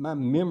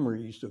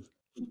memories of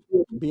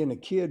being a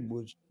kid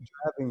was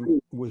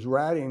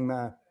riding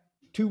my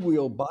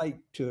two-wheel bike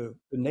to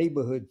the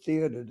neighborhood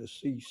theater to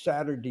see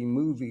Saturday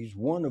movies,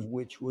 one of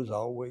which was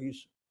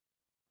always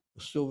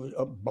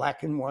a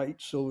black and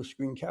white silver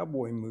screen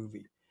cowboy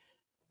movie.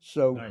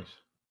 So Nice.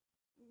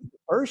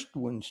 first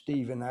one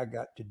Steve and I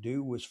got to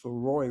do was for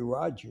Roy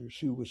Rogers,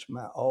 who was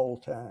my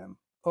all-time.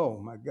 Oh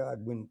my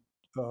God, when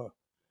uh,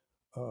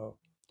 uh,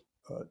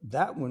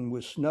 that one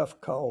was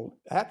Snuff called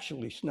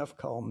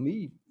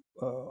me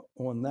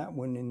on that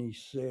one, and he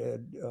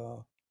said,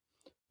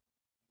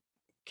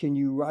 "Can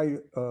you write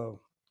a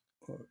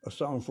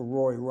song for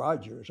Roy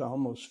Rogers?" I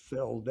almost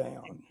fell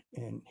down,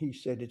 and he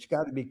said, "It's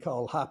got to be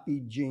called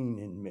Hoppy, Jean,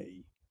 and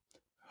Me."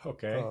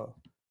 Okay. Uh,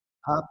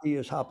 Hoppy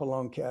is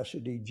Hopalong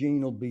Cassidy,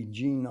 Gene will be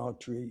Gene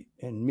Autry,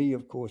 and me,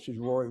 of course, is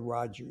Roy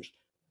Rogers.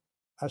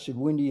 I said,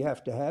 "When do you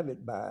have to have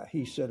it by?"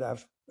 He said,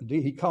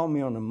 he called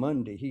me on a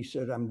Monday. He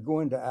said, I'm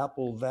going to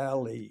Apple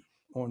Valley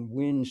on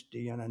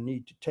Wednesday and I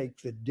need to take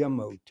the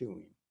demo to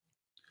him.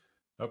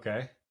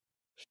 Okay.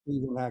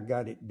 Steve and I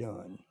got it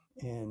done.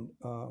 And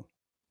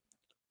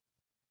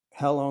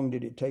how long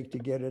did it take to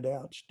get it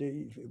out,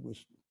 Steve? It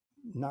was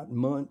not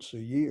months or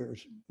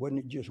years. Wasn't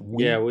it just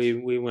weeks? Yeah,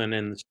 we went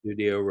in the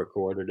studio,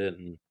 recorded it,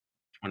 and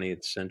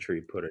 20th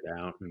Century put it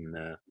out, and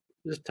it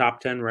was a top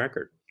 10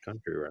 record,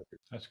 country record.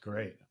 That's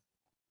great.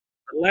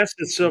 Last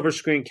the Silver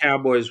Screen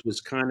Cowboys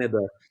was kind of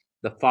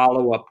the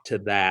follow-up to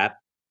that.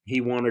 He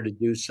wanted to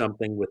do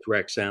something with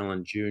Rex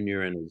Allen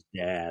Jr. and his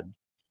dad,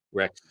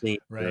 Rex Sr.,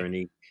 Right.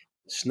 and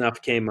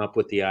Snuff came up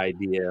with the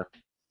idea,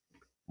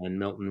 and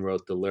Milton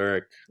wrote the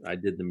lyric. I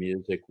did the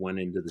music, went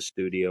into the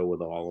studio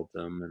with all of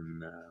them,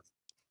 and it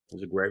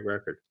was a great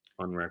record,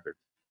 fun record.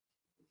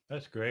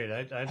 That's great.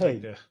 I'd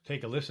like to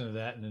take a listen to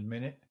that in a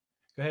minute.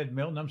 Go ahead,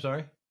 Milton. I'm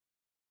sorry.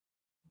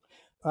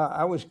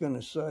 I was going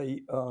to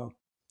say, I'm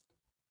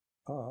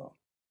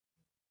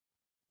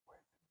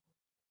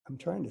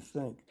trying to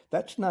think.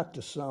 That's not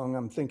the song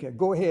I'm thinking.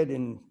 Go ahead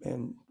and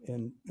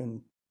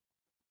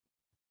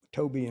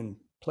Toby and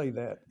play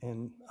that,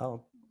 and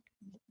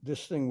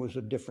this thing was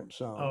a different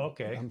song. Oh,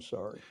 okay. I'm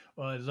sorry.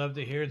 Well, I'd love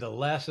to hear the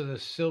last of the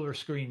Silver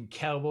Screen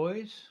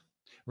Cowboys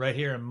right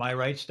here in My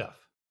Right Stuff.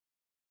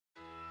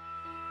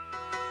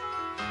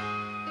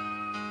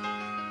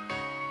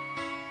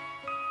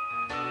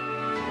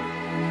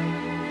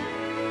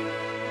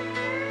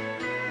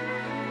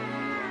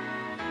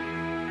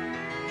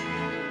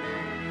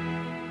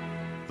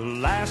 The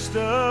last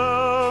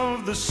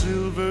of the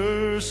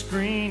Silver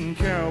Screen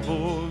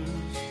Cowboys,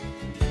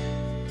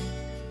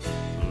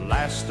 the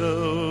last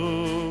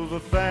of a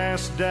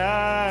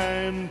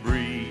fast-dying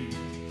breed.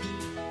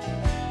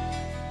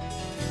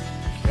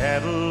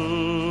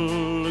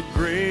 Cattle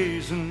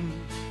a-grazing,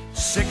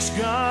 6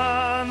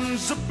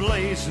 guns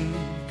a-blazing.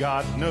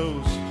 God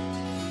knows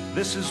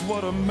this is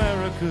what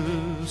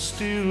America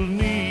still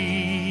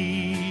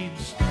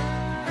needs.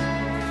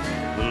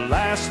 The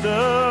last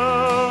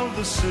of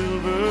the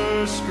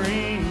Silver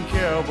Screen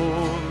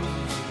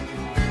Cowboys,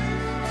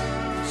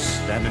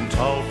 standing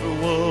tall for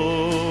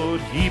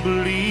what he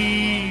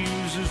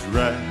believes is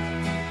right.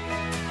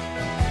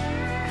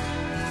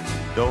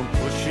 Don't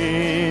push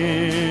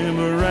him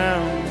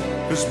around,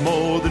 'cause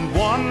more than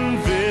one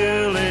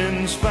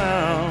villain's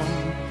found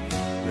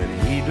that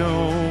he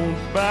don't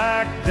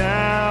back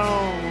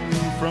down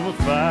from a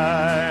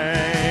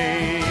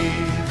fight.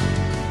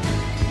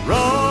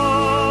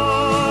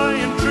 Roy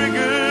and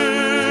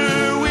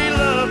Trigger, we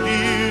love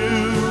you,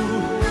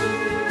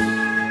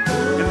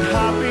 and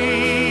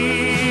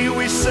Hoppy,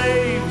 we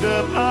saved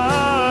up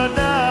our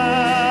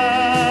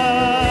dimes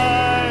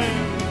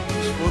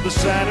for the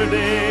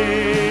Saturday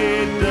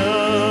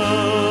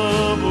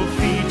double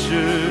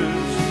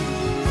features,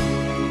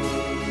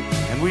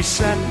 and we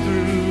sat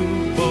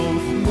through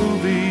both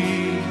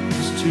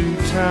movies 2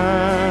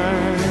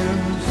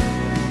 times.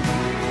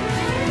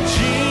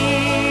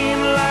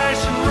 Gene,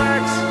 Lash, and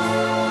Rex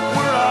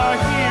were our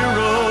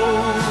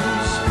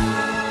heroes.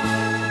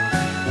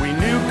 We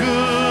knew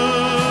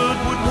good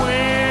would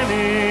win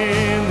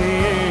in the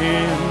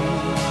end.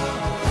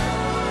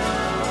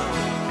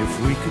 If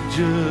we could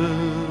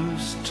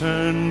just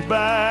turn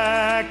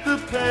back the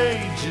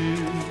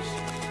pages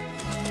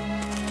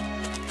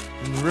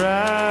and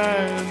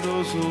ride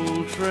those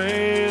old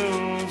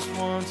trails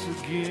once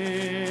again.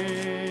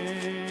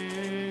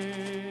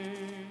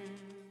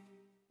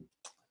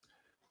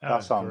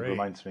 That song great.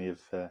 reminds me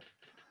of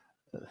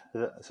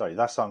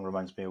that song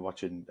reminds me of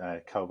watching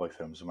cowboy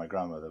films with my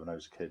grandmother when I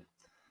was a kid.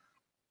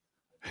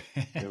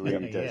 It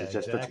really does. Yeah, It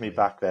just puts me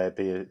exactly. back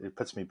there. It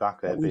puts me back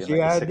there That was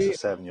being like the a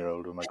 6 idea. or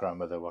 7-year-old with my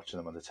grandmother watching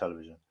them on the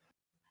television.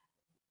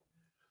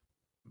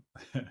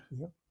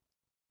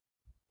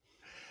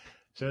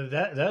 So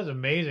that's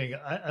amazing.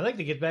 I'd like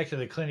to get back to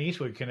the Clint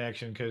Eastwood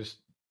connection because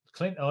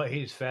Clint,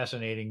 he's a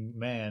fascinating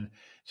man.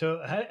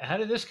 So how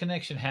did this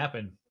connection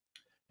happen?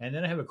 And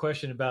then I have a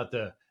question about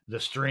the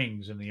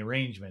strings and the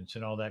arrangements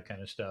and all that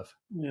kind of stuff.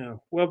 Yeah.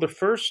 Well, the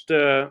first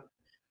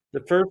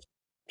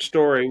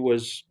story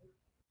was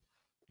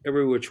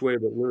Every Which Way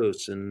But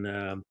Loose,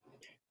 and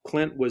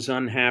Clint was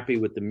unhappy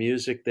with the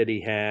music that he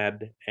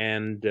had,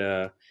 and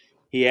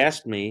he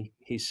asked me.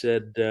 He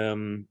said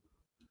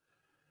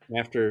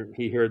after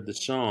he heard the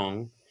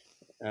song,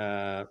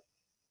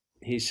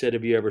 he said,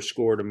 "Have you ever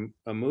scored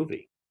a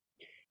movie?"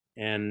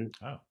 And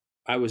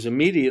I was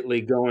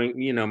immediately going.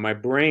 My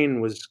brain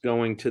was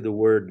going to the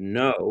word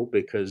no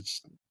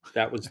because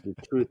that was the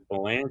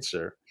truthful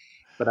answer.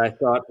 But I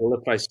thought, well,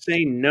 if I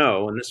say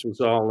no, and this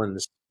was all in the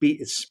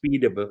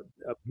speed of a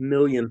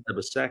millionth of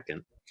a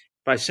second,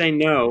 if I say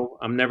no,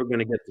 I'm never going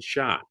to get the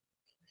shot.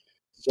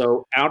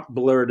 So out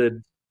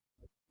blurted,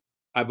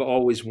 I've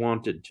always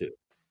wanted to.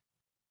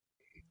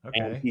 Okay.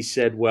 And he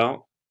said,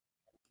 well,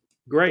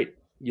 great,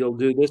 you'll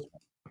do this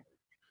one.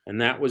 And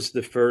that was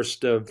the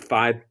first of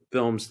 5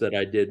 films that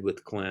I did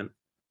with Clint.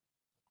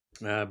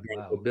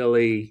 Bingo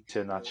Billy,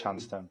 Turn that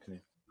chance down, can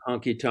you?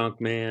 Honky Tonk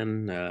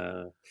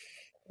Man,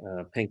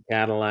 Pink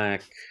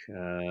Cadillac,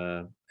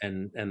 and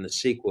the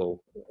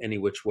sequel, Any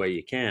Which Way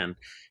You Can.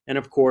 And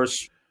of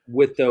course,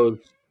 with those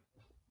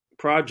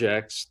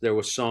projects, there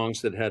were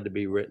songs that had to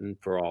be written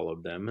for all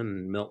of them,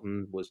 and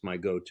Milton was my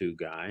go-to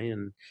guy.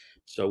 And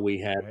so we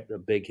had a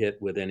big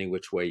hit with Any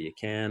Which Way You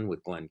Can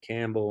with Glenn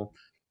Campbell.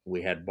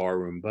 We had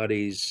Barroom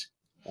Buddies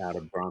out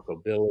of Bronco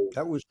Billy.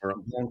 That was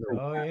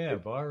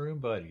Barroom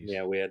Buddies.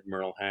 Yeah, we had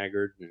Merle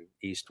Haggard and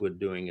Eastwood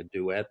doing a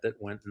duet that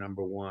went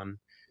number one.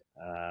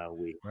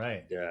 We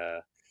had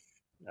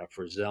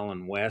Frizzell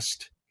and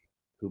West,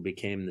 who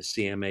became the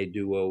CMA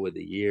duo of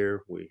the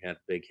year. We had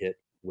a big hit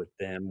with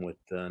them with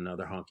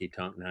another honky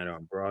tonk night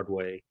on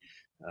Broadway.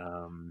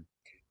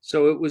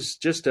 So it was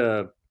just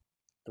a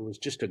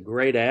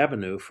great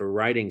avenue for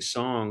writing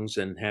songs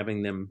and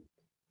having them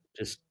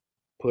just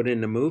put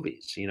into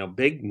movies,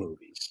 big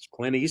movies,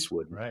 Clint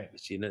Eastwood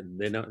movies. It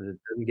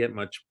doesn't get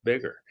much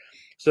bigger.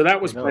 So that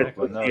was my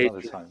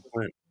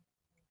time.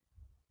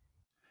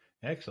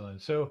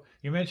 Excellent. So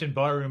you mentioned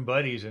Barroom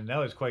Buddies, and that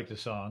was quite the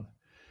song.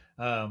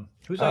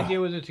 Whose idea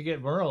was it to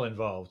get Merle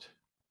involved?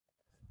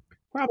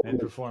 Probably and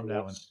perform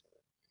that one.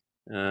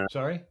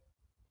 Sorry?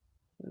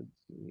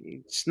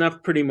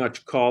 Snuff pretty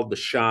much called the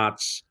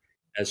shots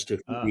as to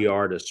who the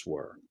artists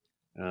were.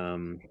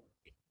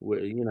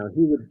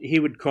 He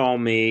would call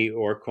me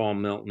or call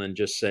Milton and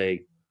just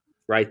say,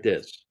 write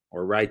this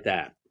or write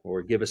that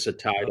or give us a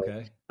title.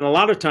 Okay. And a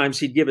lot of times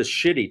he'd give us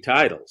shitty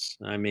titles.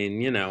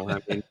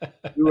 We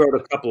wrote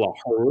a couple of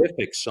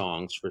horrific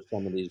songs for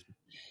some of these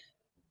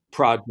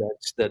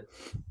projects that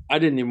I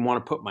didn't even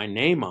want to put my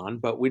name on,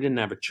 but we didn't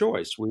have a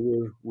choice.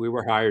 We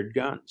were hired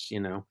guns,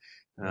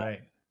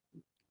 Right.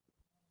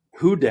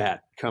 Who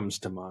Dat comes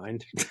to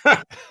mind. One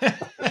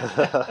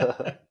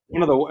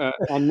of the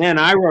and then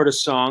I wrote a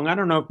song. I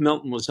don't know if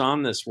Milton was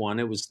on this one.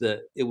 It was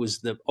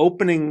the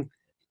opening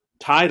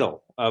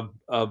title of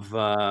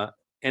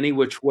Any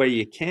Which Way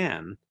You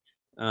Can,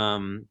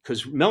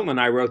 because Milton and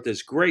I wrote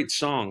this great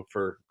song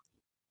for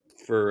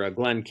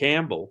Glenn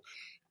Campbell.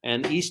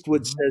 And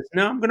Eastwood says,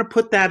 no, I'm going to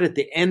put that at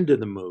the end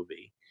of the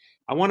movie.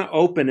 I want to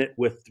open it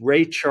with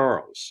Ray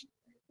Charles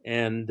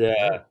and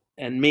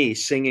me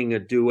singing a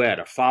duet,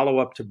 a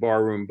follow-up to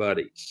Barroom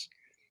Buddies.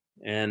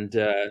 And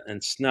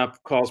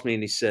Snuff calls me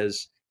and he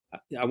says,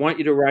 I want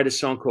you to write a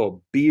song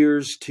called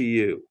Beers to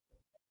You.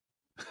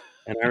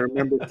 And I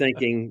remember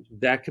thinking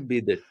that could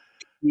be the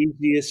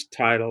easiest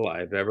title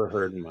I've ever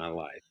heard in my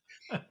life.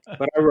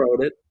 But I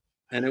wrote it,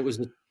 and it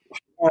was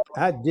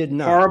I did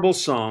not. Horrible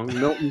song.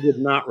 Milton did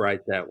not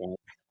write that one.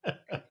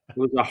 It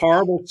was a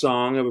horrible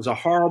song. It was a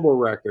horrible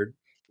record,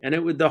 and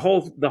it was the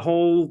whole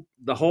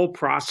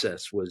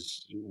process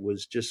was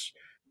just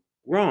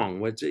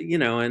wrong. And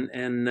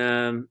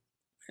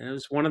it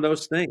was one of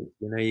those things.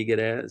 You get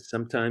asked.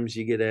 Sometimes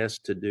you get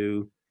asked to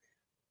do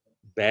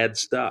bad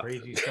stuff.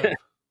 Crazy stuff.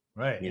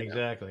 Right.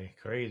 Exactly.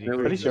 Crazy. At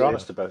least you're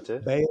honest about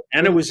it.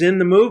 And it was in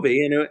the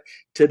movie, and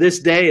to this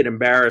day it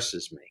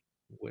embarrasses me.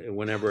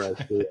 Whenever I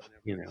see it,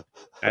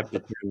 I have to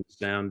turn the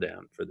sound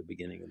down for the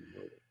beginning of the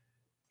movie.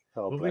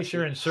 We'll be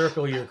sure and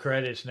circle your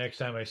credits next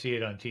time I see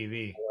it on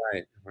TV.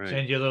 Right.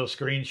 Send you a little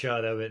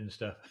screenshot of it and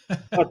stuff.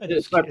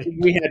 But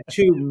we had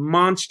two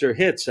monster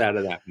hits out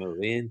of that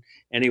movie, and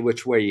Any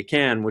Which Way You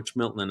Can, which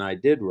Milton and I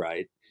did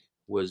write,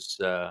 was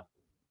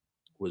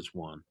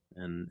one,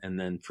 and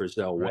then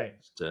Frizzell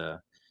West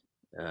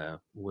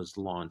was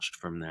launched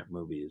from that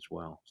movie as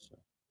well. So.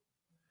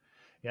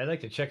 Yeah, I'd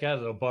like to check out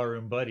a little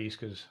Barroom Buddies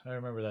because I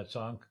remember that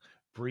song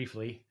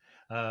briefly.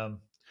 So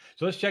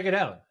let's check it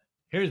out.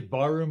 Here's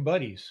Barroom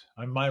Buddies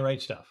on My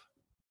Right Stuff.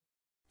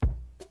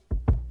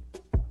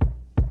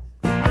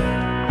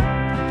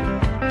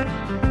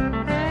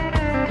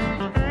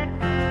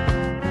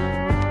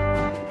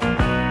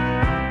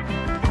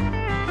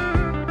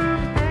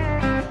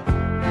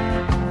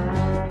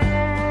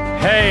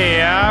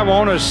 Hey, I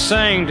want to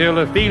sing till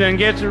the feeling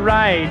gets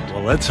right.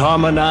 Well, let's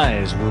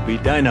harmonize. We'll be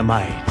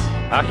dynamite.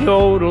 I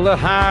yodel the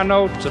high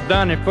notes, I've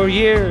done it for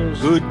years.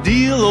 Good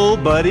deal,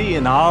 old buddy,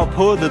 and I'll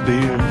pour the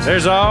beers.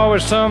 There's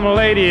always some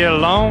lady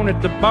alone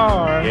at the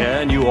bar. Yeah,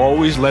 and you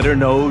always let her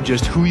know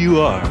just who you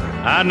are.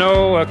 I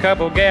know a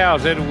couple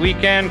gals that we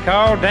can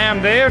call.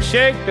 Damn, they'll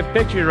shake the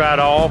picture right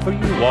off of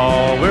your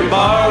wall. We're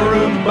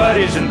barroom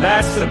buddies, and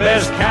that's the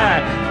best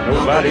kind.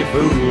 Nobody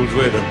fools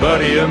with a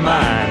buddy of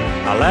mine.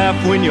 I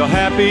laugh when you're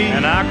happy,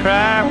 and I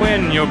cry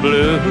when you're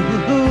blue.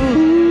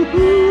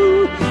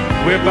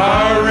 We're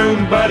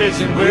barroom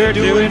buddies and we're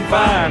doing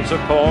fine. So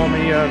pour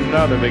me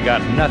another, we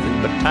got nothing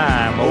but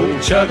time.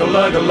 Old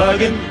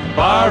chug-a-lug-a-luggin',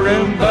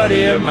 barroom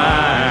buddy of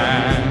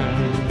mine.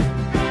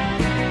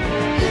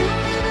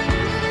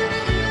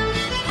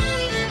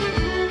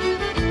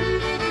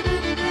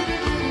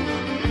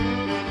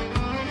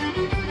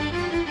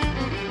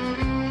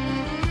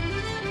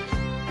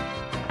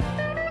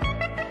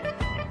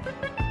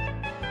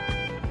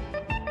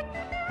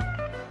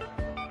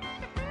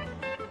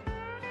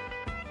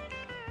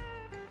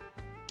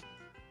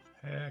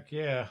 Heck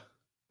yeah.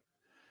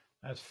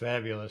 That's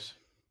fabulous.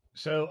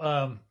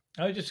 So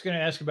I was just going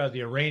to ask about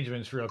the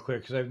arrangements real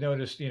quick because I've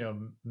noticed,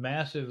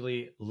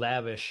 massively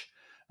lavish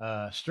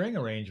string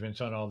arrangements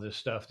on all this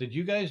stuff. Did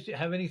you guys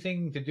have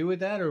anything to do with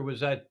that, or was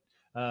that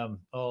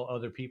all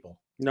other people?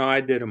 No,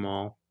 I did them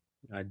all.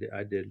 I did.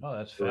 Oh,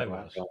 that's all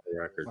fabulous. the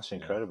records. That's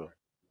incredible.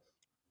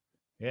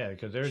 Yeah,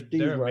 because they're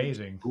Steve writes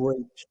amazing. Great.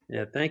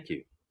 Yeah, thank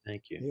you.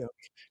 Yeah.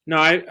 No,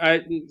 I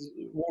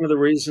one of the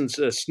reasons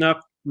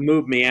Snuff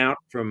moved me out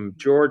from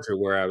Georgia,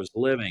 where I was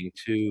living,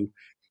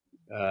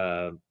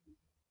 uh,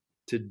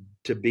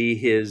 to be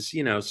his.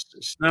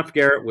 Snuff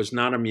Garrett was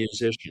not a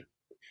musician.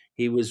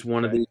 He was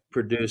one of Okay. these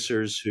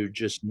producers who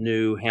just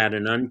had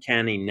an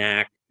uncanny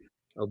knack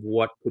of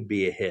what could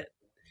be a hit,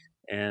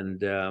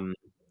 and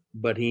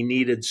but he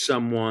needed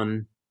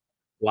someone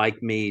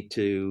like me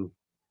to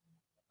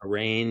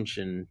arrange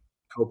and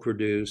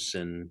co-produce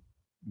and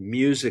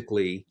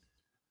musically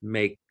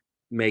make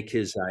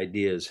his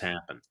ideas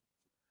happen.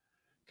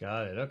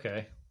 Got it.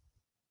 Okay.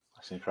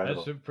 That's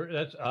incredible.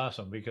 That's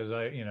awesome because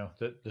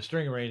the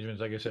string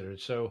arrangements, like I said, are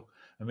so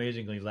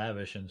amazingly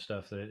lavish and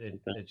stuff that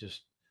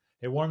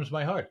it warms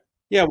my heart.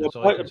 Yeah, That's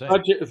all I can say.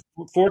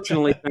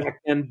 Fortunately,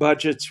 back then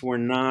budgets were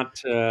not.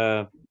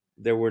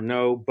 There were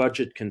no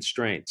budget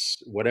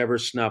constraints. Whatever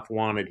Snuff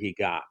wanted, he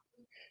got,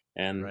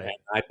 and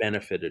I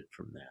benefited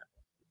from that.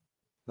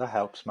 That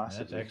helps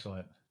massively. That's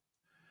excellent.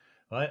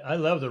 Well, I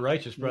love the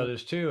Righteous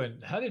Brothers too.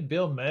 And how did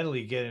Bill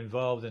Medley get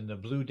involved in the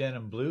Blue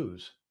Denim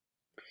Blues?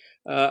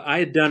 I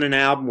had done an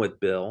album with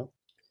Bill,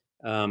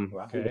 a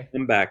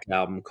comeback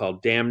album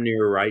called "Damn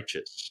Near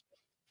Righteous,"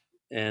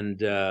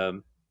 and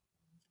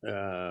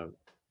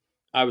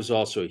I was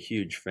also a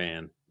huge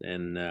fan.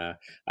 And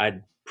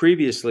I'd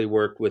previously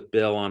worked with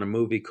Bill on a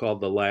movie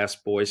called The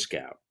Last Boy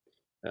Scout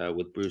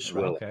with Bruce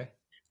Willis. Okay.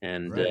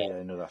 And yeah,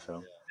 I know that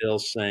film. Bill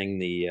sang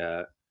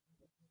the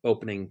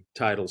opening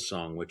title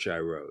song, which I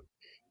wrote.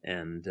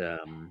 And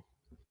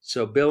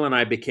so Bill and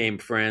I became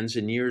friends.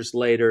 And years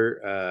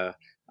later,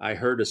 I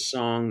heard a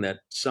song that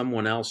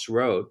someone else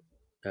wrote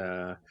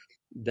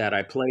that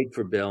I played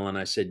for Bill. And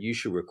I said, you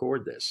should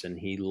record this. And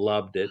he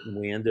loved it. And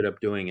we ended up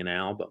doing an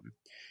album.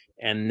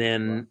 And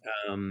then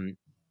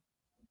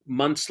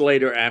months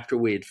later, after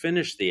we had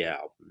finished the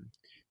album,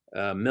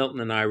 Milton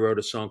and I wrote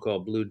a song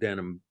called Blue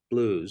Denim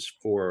Blues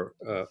for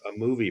a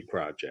movie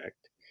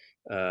project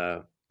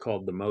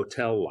called The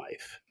Motel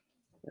Life,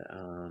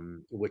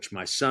 which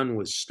my son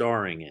was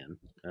starring in.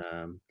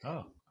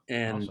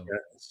 And awesome.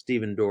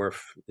 Stephen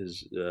Dorff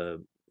is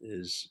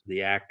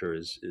the actor,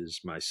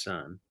 is my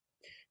son.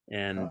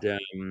 And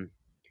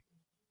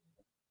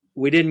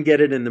we didn't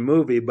get it in the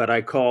movie, but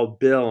I called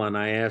Bill and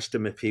I asked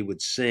him if he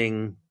would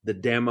sing the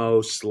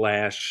demo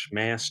 /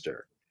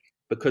 master,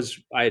 because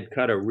I had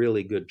cut a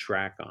really good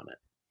track on it.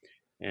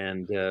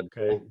 And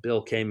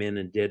Bill came in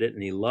and did it,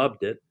 and he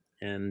loved it.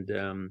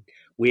 And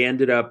we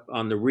ended up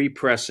on the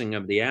repressing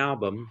of the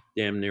album,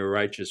 Damn Near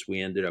Righteous, we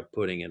ended up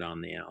putting it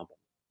on the album.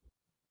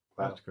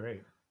 Wow. That's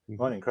great.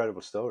 What an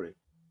incredible story.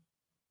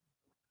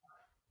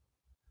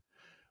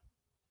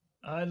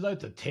 I'd like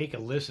to take a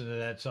listen to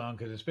that song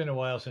because it's been a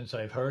while since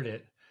I've heard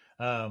it.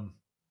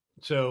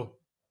 So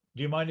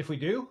do you mind if we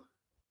do?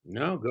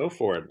 No, go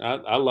for it.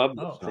 I love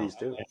this song. Please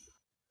do.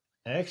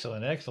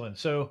 Excellent, excellent.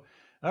 So,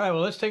 all right,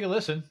 well, let's take a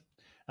listen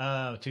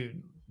to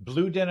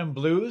Blue Denim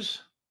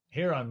Blues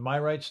here on My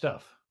Right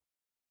Stuff.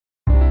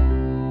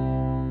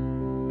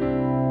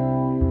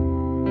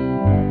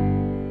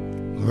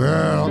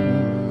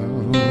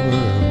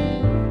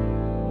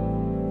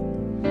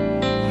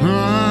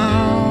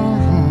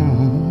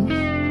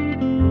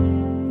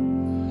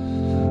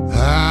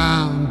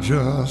 I'm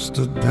just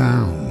a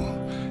down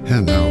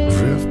and out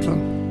drifter,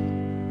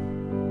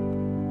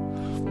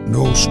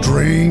 no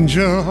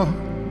stranger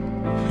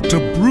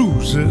to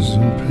bruises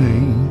and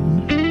pain.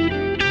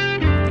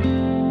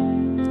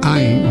 I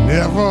ain't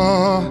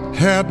never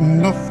had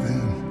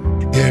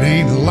nothing, it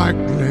ain't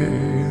likely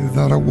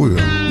that I will.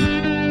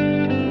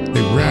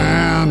 They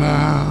ran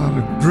out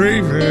of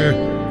gravy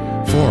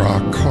before I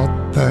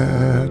caught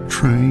that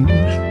train.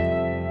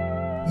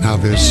 Now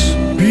this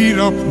beat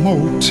up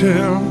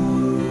motel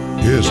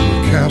is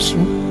my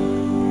castle,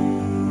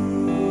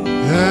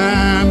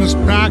 and this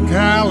back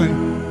alley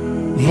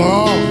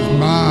loves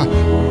my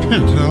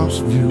penthouse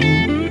view.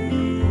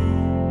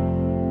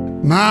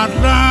 My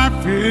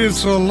life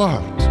is a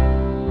lot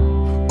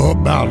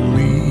about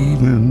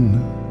leaving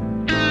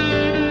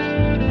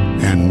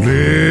and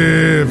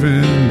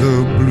living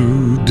the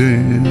blue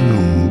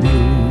denim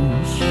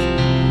blues.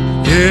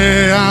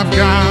 Yeah, I've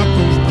got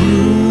those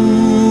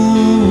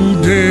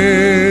blue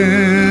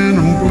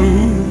denim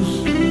blues.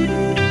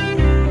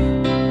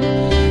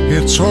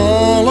 It's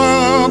all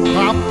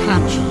about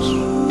patches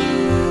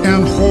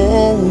and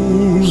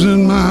holes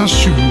in my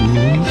shoes.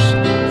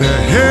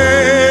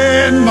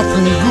 There ain't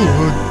nothing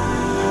good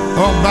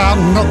about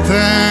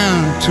nothing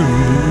to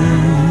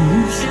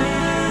lose.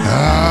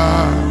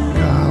 I've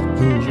got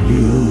those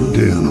blue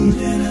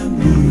denim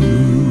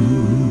blues.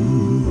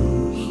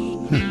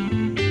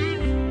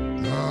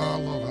 I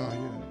love how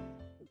you...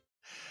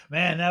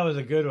 Man, that was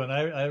a good one.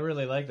 I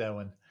really like that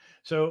one.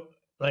 So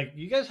like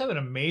you guys have an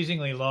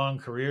amazingly long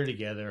career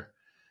together,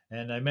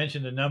 and I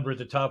mentioned the number at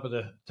the top of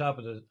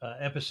the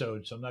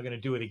episode, so I'm not going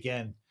to do it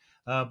again.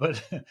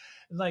 But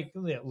like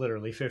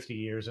literally 50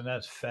 years, and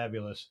that's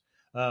fabulous.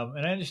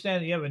 And I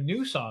understand that you have a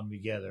new song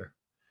together.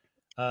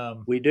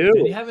 We do.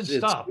 And you haven't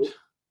stopped.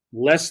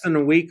 Less than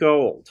a week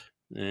old,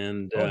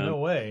 and oh, no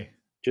way.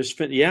 Just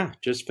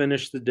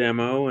finished the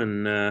demo,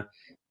 and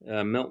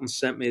Milton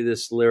sent me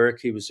this lyric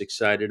he was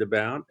excited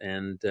about,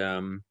 and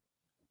the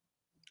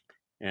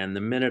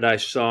minute I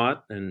saw it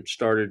and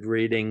started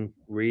reading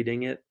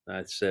it,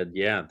 I said,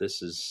 "Yeah,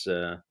 this is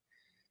a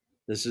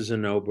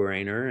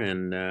no-brainer,"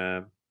 and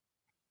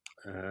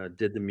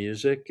did the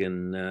music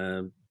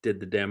and did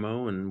the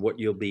demo. And what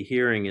you'll be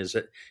hearing is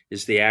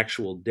the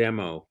actual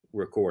demo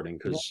recording,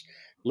 because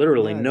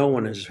literally no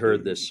one has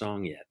heard this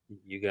song yet.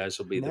 You guys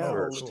will be the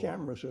first.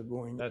 Cameras are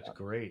going. That's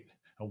great.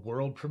 A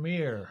world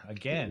premiere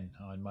again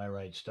on My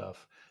Right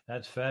Stuff.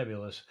 That's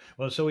fabulous.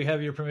 Well, so we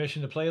have your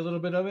permission to play a little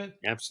bit of it?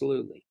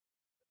 Absolutely.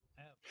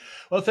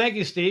 Well, thank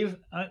you, Steve.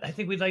 I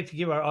think we'd like to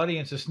give our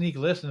audience a sneak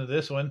listen to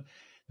this one.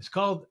 It's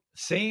called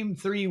Same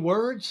Three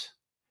Words.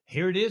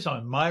 Here it is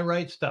on My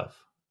Right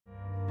Stuff.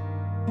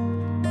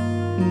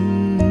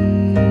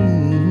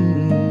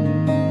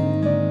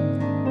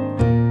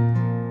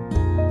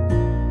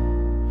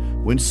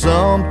 When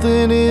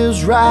something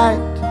is right,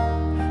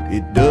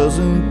 it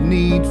doesn't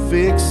need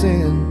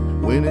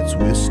fixing. When it's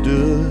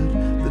withstood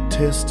the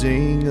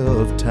testing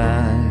of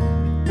time,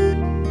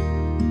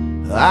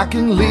 I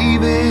can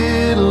leave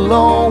it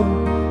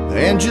alone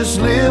and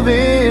just live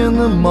in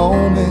the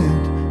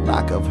moment,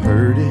 like I've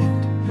heard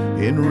it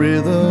in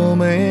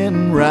rhythm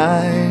and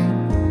rhyme.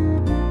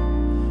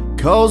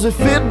 'Cause if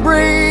it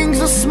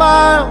brings a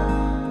smile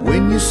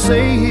when you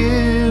say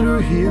it or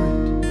hear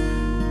it,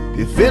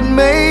 if it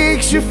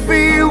makes you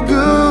feel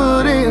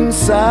good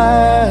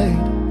inside,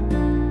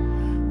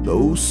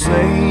 those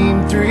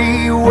same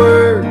three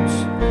words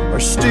are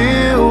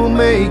still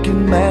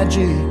making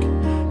magic,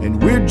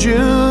 and we're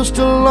just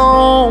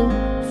along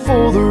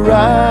for the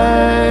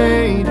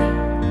ride.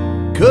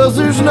 'Cause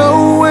there's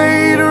no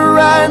way to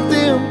write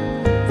them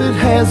that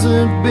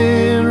hasn't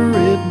been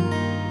written,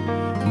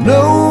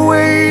 no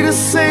way to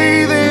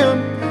say them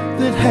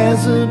that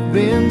hasn't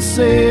been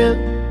said,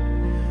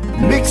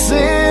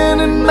 mixing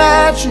and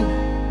matching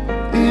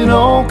in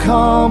all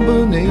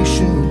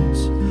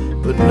combinations,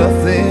 but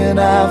nothing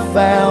I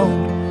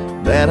found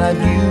that I'd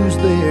use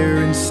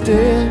there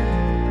instead.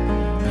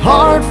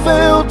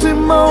 Heartfelt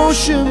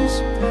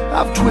emotions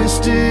I've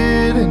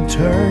twisted and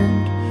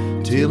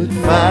turned, till it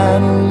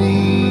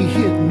finally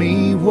hit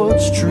me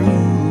what's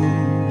true.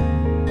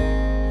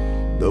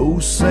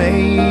 Those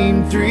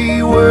same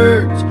three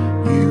words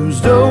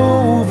used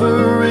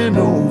over and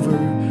over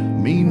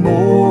mean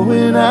more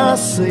when I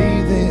say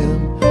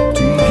them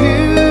to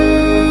you.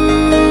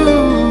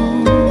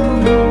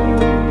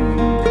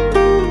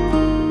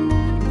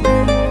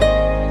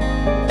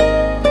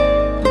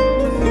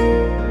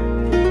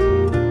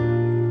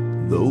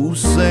 Those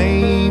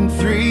same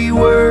three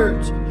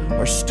words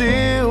are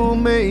still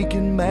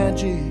making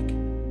magic.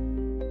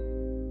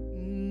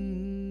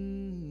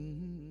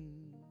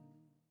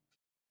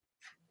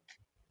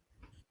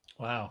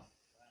 Wow.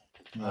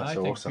 That's I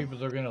think awesome.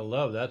 people are going to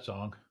love that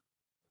song.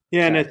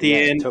 Yeah, and at the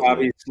end, totally.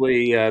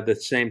 obviously, the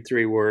same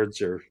three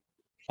words are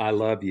 "I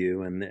love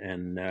you," and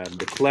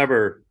the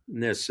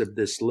cleverness of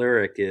this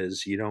lyric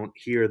is you don't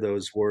hear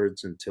those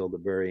words until the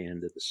very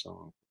end of the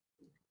song.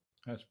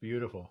 That's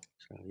beautiful.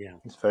 So yeah,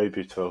 It's very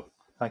beautiful.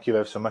 Thank you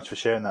ever so much for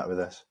sharing that with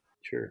us.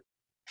 sure.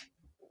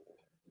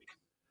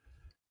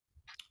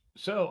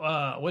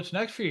 So, what's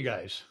next for you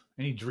guys?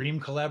 Any dream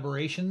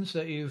collaborations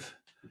that you've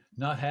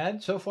not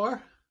had so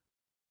far?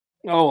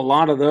 Oh, a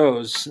lot of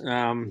those.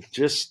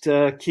 Just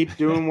keep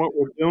doing what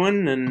we're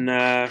doing,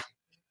 and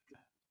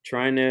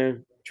trying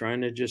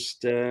to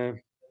just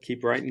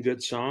keep writing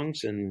good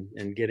songs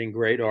and getting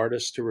great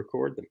artists to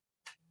record them.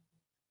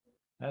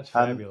 That's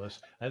fabulous.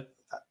 Go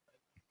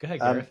ahead,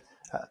 Gareth.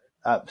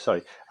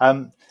 Sorry.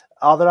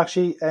 Are there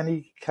actually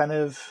any kind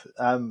of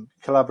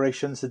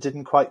collaborations that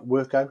didn't quite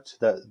work out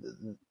that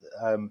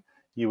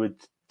you would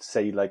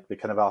say, like the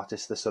kind of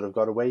artist that sort of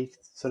got away,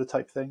 sort of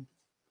type thing?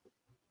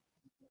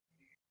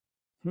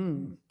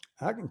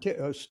 I can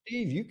tell,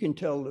 Steve, you can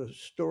tell the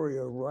story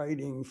of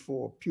writing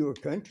for Pure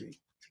Country.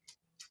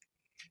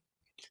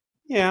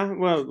 Yeah,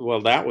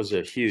 well, that was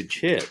a huge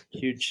hit,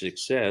 huge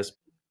success.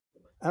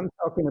 I'm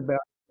talking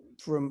about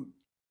from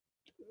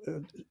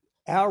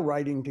our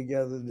writing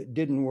together that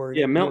didn't work.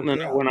 Yeah, Milton, work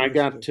and out when I was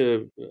got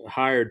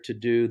hired to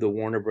do the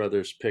Warner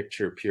Brothers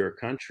picture Pure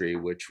Country,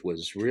 which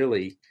was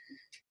really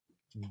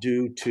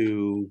due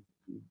to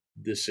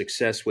the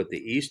success with the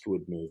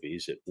Eastwood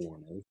movies at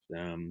Warner,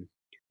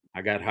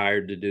 I got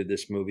hired to do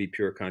this movie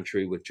Pure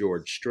Country with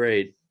George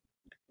Strait,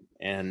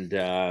 and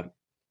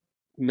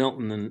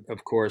Milton, and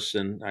of course,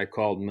 and I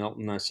called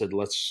Milton. I said,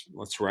 "Let's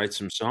write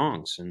some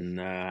songs," and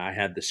I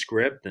had the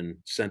script and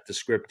sent the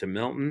script to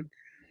Milton.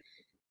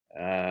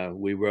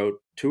 We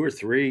wrote 2 or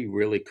 3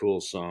 really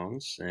cool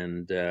songs,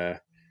 and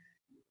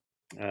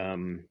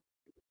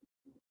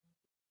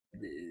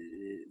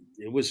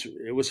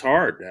it was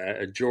hard.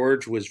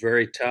 George was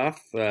very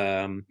tough.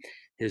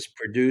 His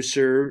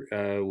producer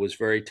was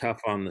very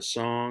tough on the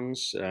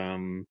songs.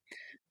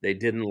 They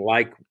didn't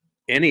like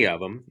any of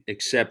them,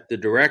 except the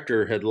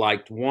director had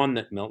liked one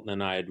that Milton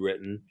and I had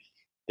written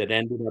that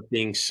ended up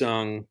being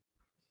sung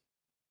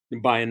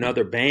by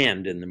another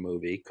band in the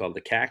movie called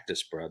the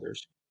Cactus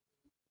Brothers.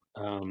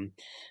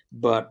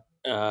 But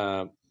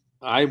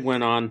I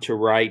went on to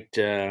write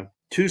 2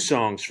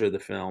 songs for the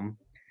film,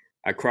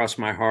 I Cross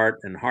My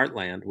Heart and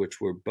Heartland,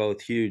 which were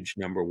both huge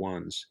number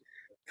ones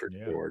for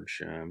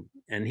George.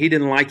 And he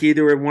didn't like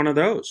either one of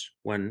those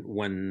when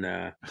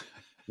the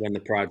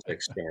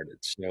project started.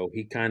 So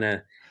he kind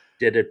of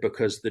did it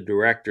because the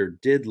director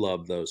did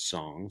love those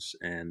songs.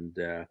 And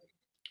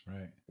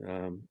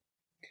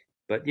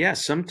but yeah,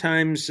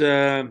 sometimes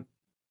it's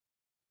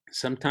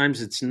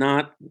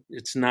not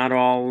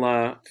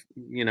all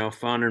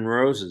fun and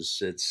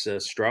roses. It's a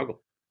struggle.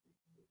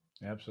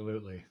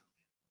 Absolutely.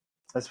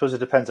 I suppose it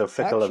depends how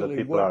fickle other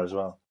people are as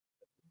well.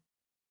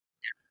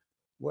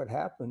 What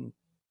happened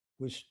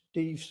was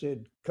Steve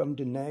said, "Come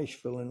to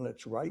Nashville and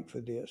let's write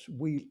for this."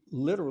 We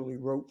literally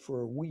wrote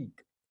for a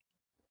week.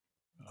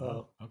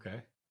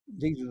 Okay.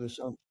 These are the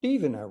songs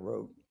Steve and I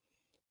wrote,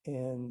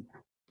 and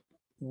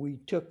we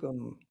took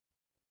them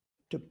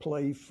to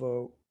play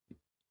for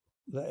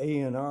the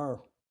A&R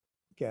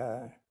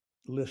guy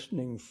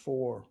listening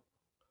for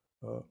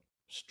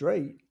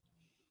straight.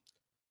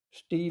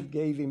 Steve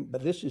gave him,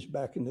 but this is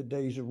back in the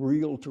days of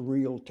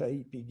reel-to-reel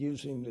tape. He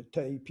gives him the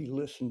tape. He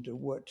listened to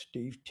what,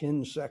 Steve?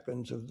 10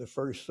 seconds of the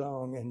first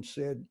song and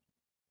said,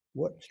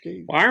 what,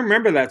 Steve? Well, I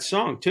remember that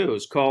song, too.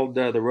 It's called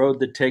The Road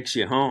That Takes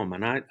You Home,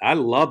 and I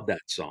love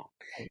that song.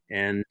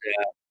 And,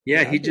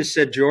 he just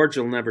said, George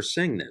will never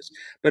sing this.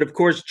 But, of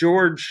course,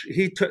 George,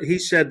 he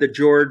said that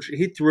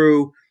he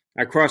threw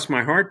I Cross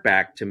My Heart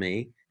back to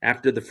me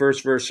after the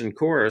first verse and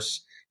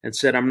chorus and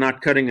said, I'm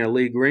not cutting a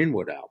Lee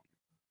Greenwood album.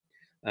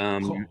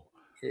 Wow.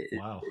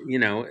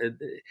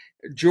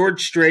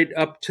 George straight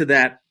up to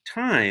that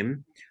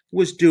time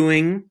was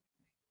doing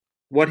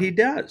what he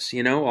does.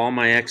 All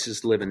My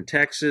Exes Live in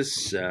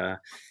Texas,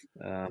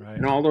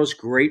 and all those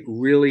great,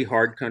 really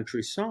hard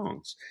country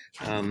songs.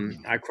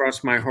 I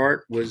Cross My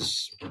Heart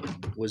was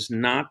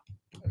not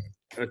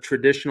a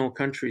traditional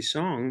country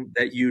song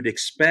that you'd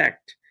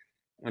expect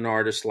an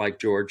artist like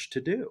George to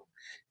do.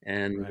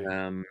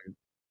 And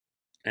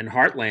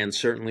Heartland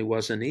certainly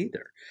wasn't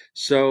either.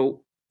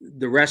 So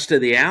the rest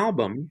of the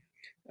album,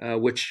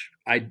 which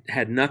I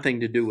had nothing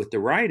to do with the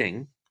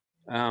writing,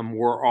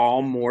 were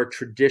all more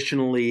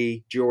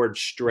traditionally George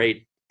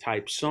Strait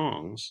type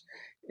songs.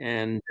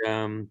 And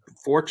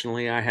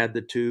fortunately, I had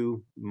the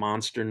 2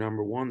 monster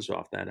number ones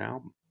off that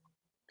album.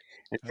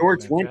 And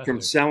George went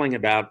from selling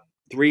about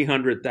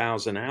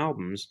 300,000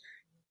 albums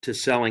to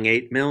selling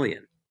 8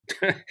 million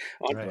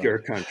on Pure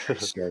Country.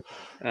 So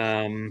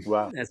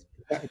wow. That's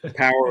the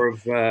power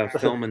of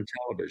film and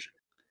television.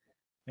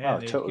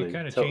 And you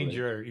kind of change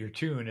your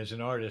tune as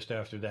an artist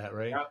after that,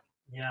 right?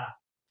 Yeah.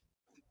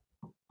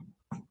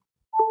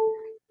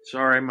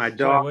 Sorry, my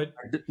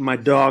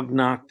dog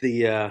knocked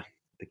the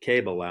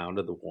cable out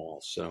of the wall.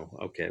 So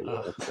okay.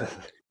 Well,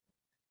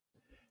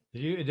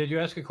 Did you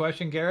ask a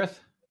question, Gareth?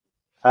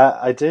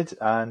 I did,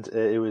 and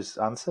it was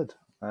answered.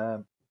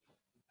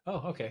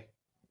 Okay.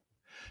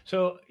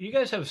 So you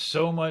guys have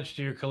so much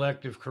to your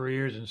collective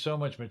careers and so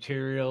much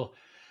material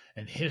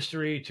and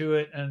history to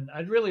it. And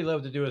I'd really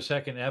love to do a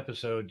second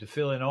episode to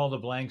fill in all the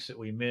blanks that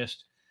we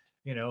missed,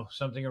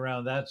 something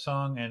around that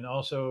song. And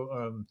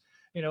also,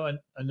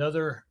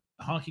 another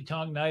honky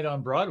tonk night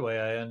on Broadway,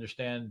 I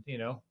understand,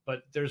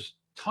 but there's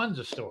tons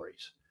of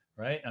stories,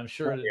 right? I'm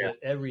sure that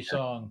every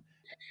song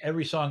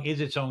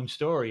is its own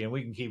story, and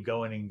we can keep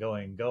going and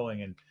going and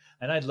going.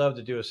 And I'd love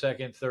to do a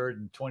second, third,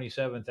 and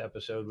 27th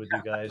episode with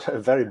you guys.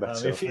 Very much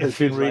so. It's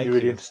been really,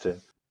 really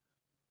interesting.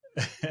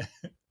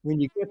 When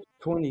you get to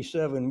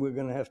 27, we're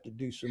going to have to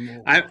do some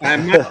more. I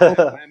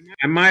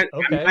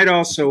might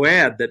also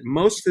add that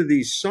most of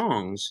these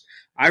songs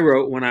I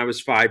wrote when I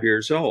was 5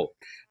 years old.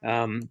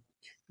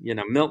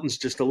 Milton's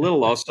just a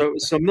little old.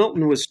 So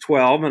Milton was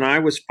 12 and I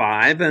was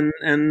 5, and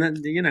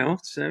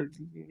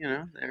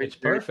it's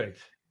perfect.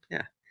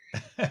 Yeah.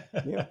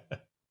 Yeah.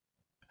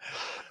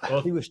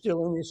 Well, he was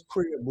still in his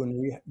crib when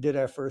we did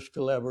our first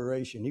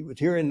collaboration. He was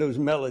hearing those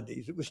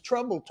melodies. It was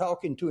trouble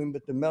talking to him,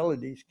 but the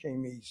melodies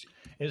came easy.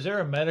 Is there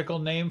a medical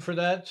name for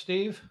that,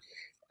 Steve?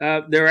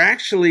 There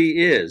actually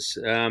is.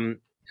 I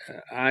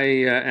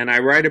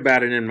write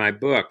about it in my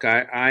book.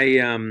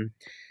 I've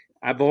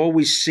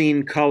always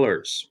seen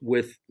colors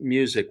with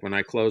music when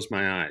I close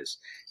my eyes.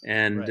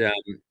 And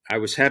I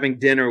was having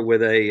dinner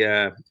with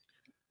a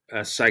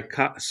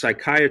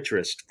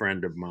psychiatrist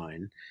friend of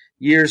mine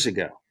years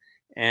ago.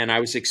 And I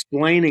was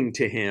explaining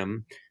to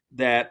him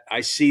that I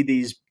see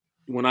these,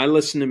 when I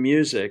listen to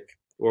music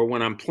or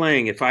when I'm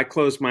playing, if I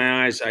close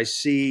my eyes, I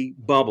see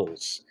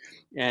bubbles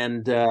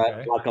and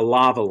like a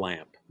lava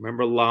lamp.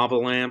 Remember lava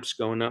lamps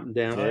going up and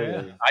down?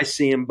 Yeah. I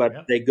see them,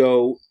 but they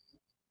go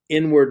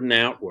inward and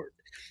outward.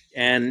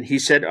 And he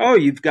said, "Oh,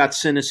 you've got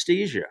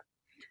synesthesia."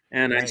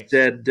 And I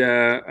said,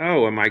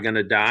 "Oh, am I going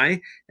to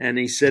die?" And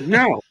he said,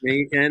 "No."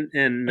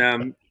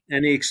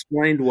 And he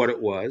explained what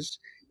it was,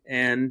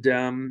 and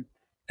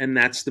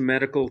that's the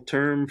medical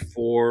term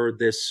for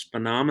this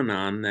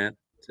phenomenon that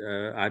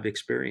I've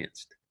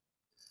experienced.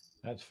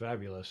 That's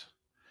fabulous.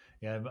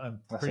 Yeah, I'm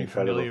pretty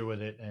familiar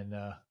with it, and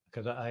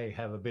because I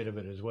have a bit of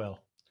it as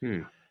well.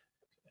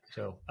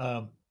 So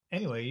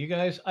anyway, you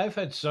guys, I've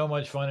had so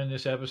much fun in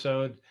this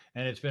episode,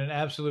 and it's been an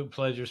absolute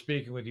pleasure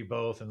speaking with you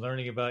both and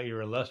learning about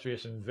your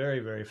illustrious and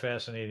very, very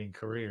fascinating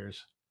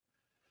careers.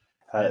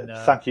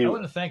 Thank you. I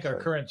want to thank our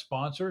current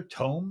sponsor,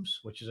 Tomes,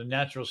 which is a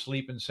natural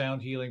sleep and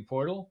sound healing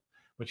portal,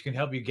 which can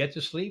help you get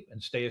to sleep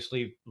and stay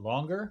asleep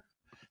longer.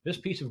 This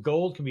piece of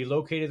gold can be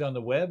located on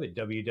the web at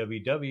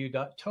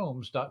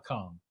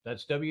www.tomes.com.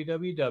 That's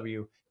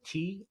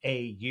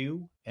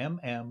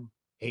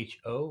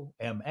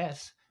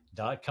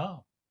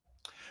www.TAUMMHOMS.com.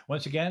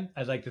 Once again,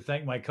 I'd like to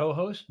thank my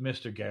co-host,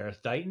 Mr.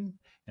 Gareth Dyton,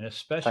 and a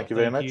special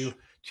thank you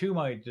to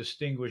my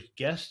distinguished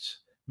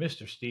guests,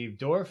 Mr. Steve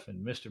Dorff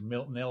and Mr.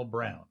 Milton L.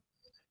 Brown.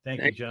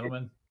 Thank you,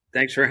 gentlemen.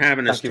 Thanks for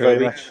having us, Toby.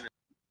 Very much.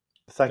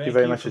 Thank you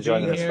very much for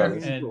joining us,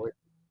 fellas.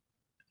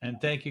 And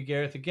thank you,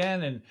 Gareth,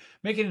 again. And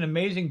make it an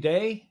amazing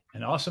day,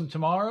 an awesome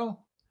tomorrow.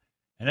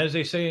 And as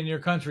they say in your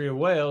country of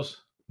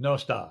Wales, no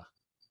star.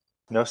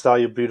 No star,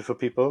 you beautiful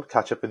people.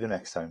 Catch up with you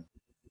next time.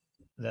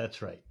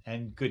 That's right.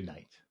 And good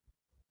night.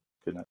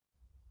 Good night.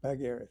 Bye,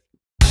 Gareth.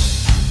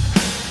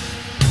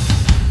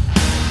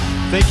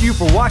 Thank you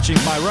for watching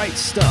My Wright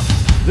Stuff.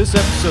 This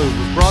episode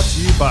was brought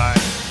to you by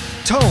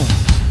Tones,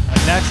 a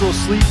natural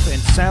sleep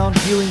and sound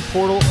healing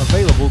portal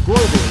available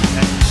globally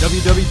at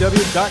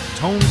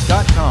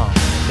www.tomes.com.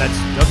 That's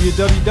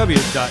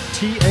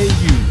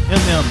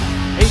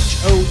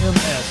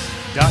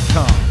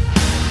www.TAUMMHOMS.com.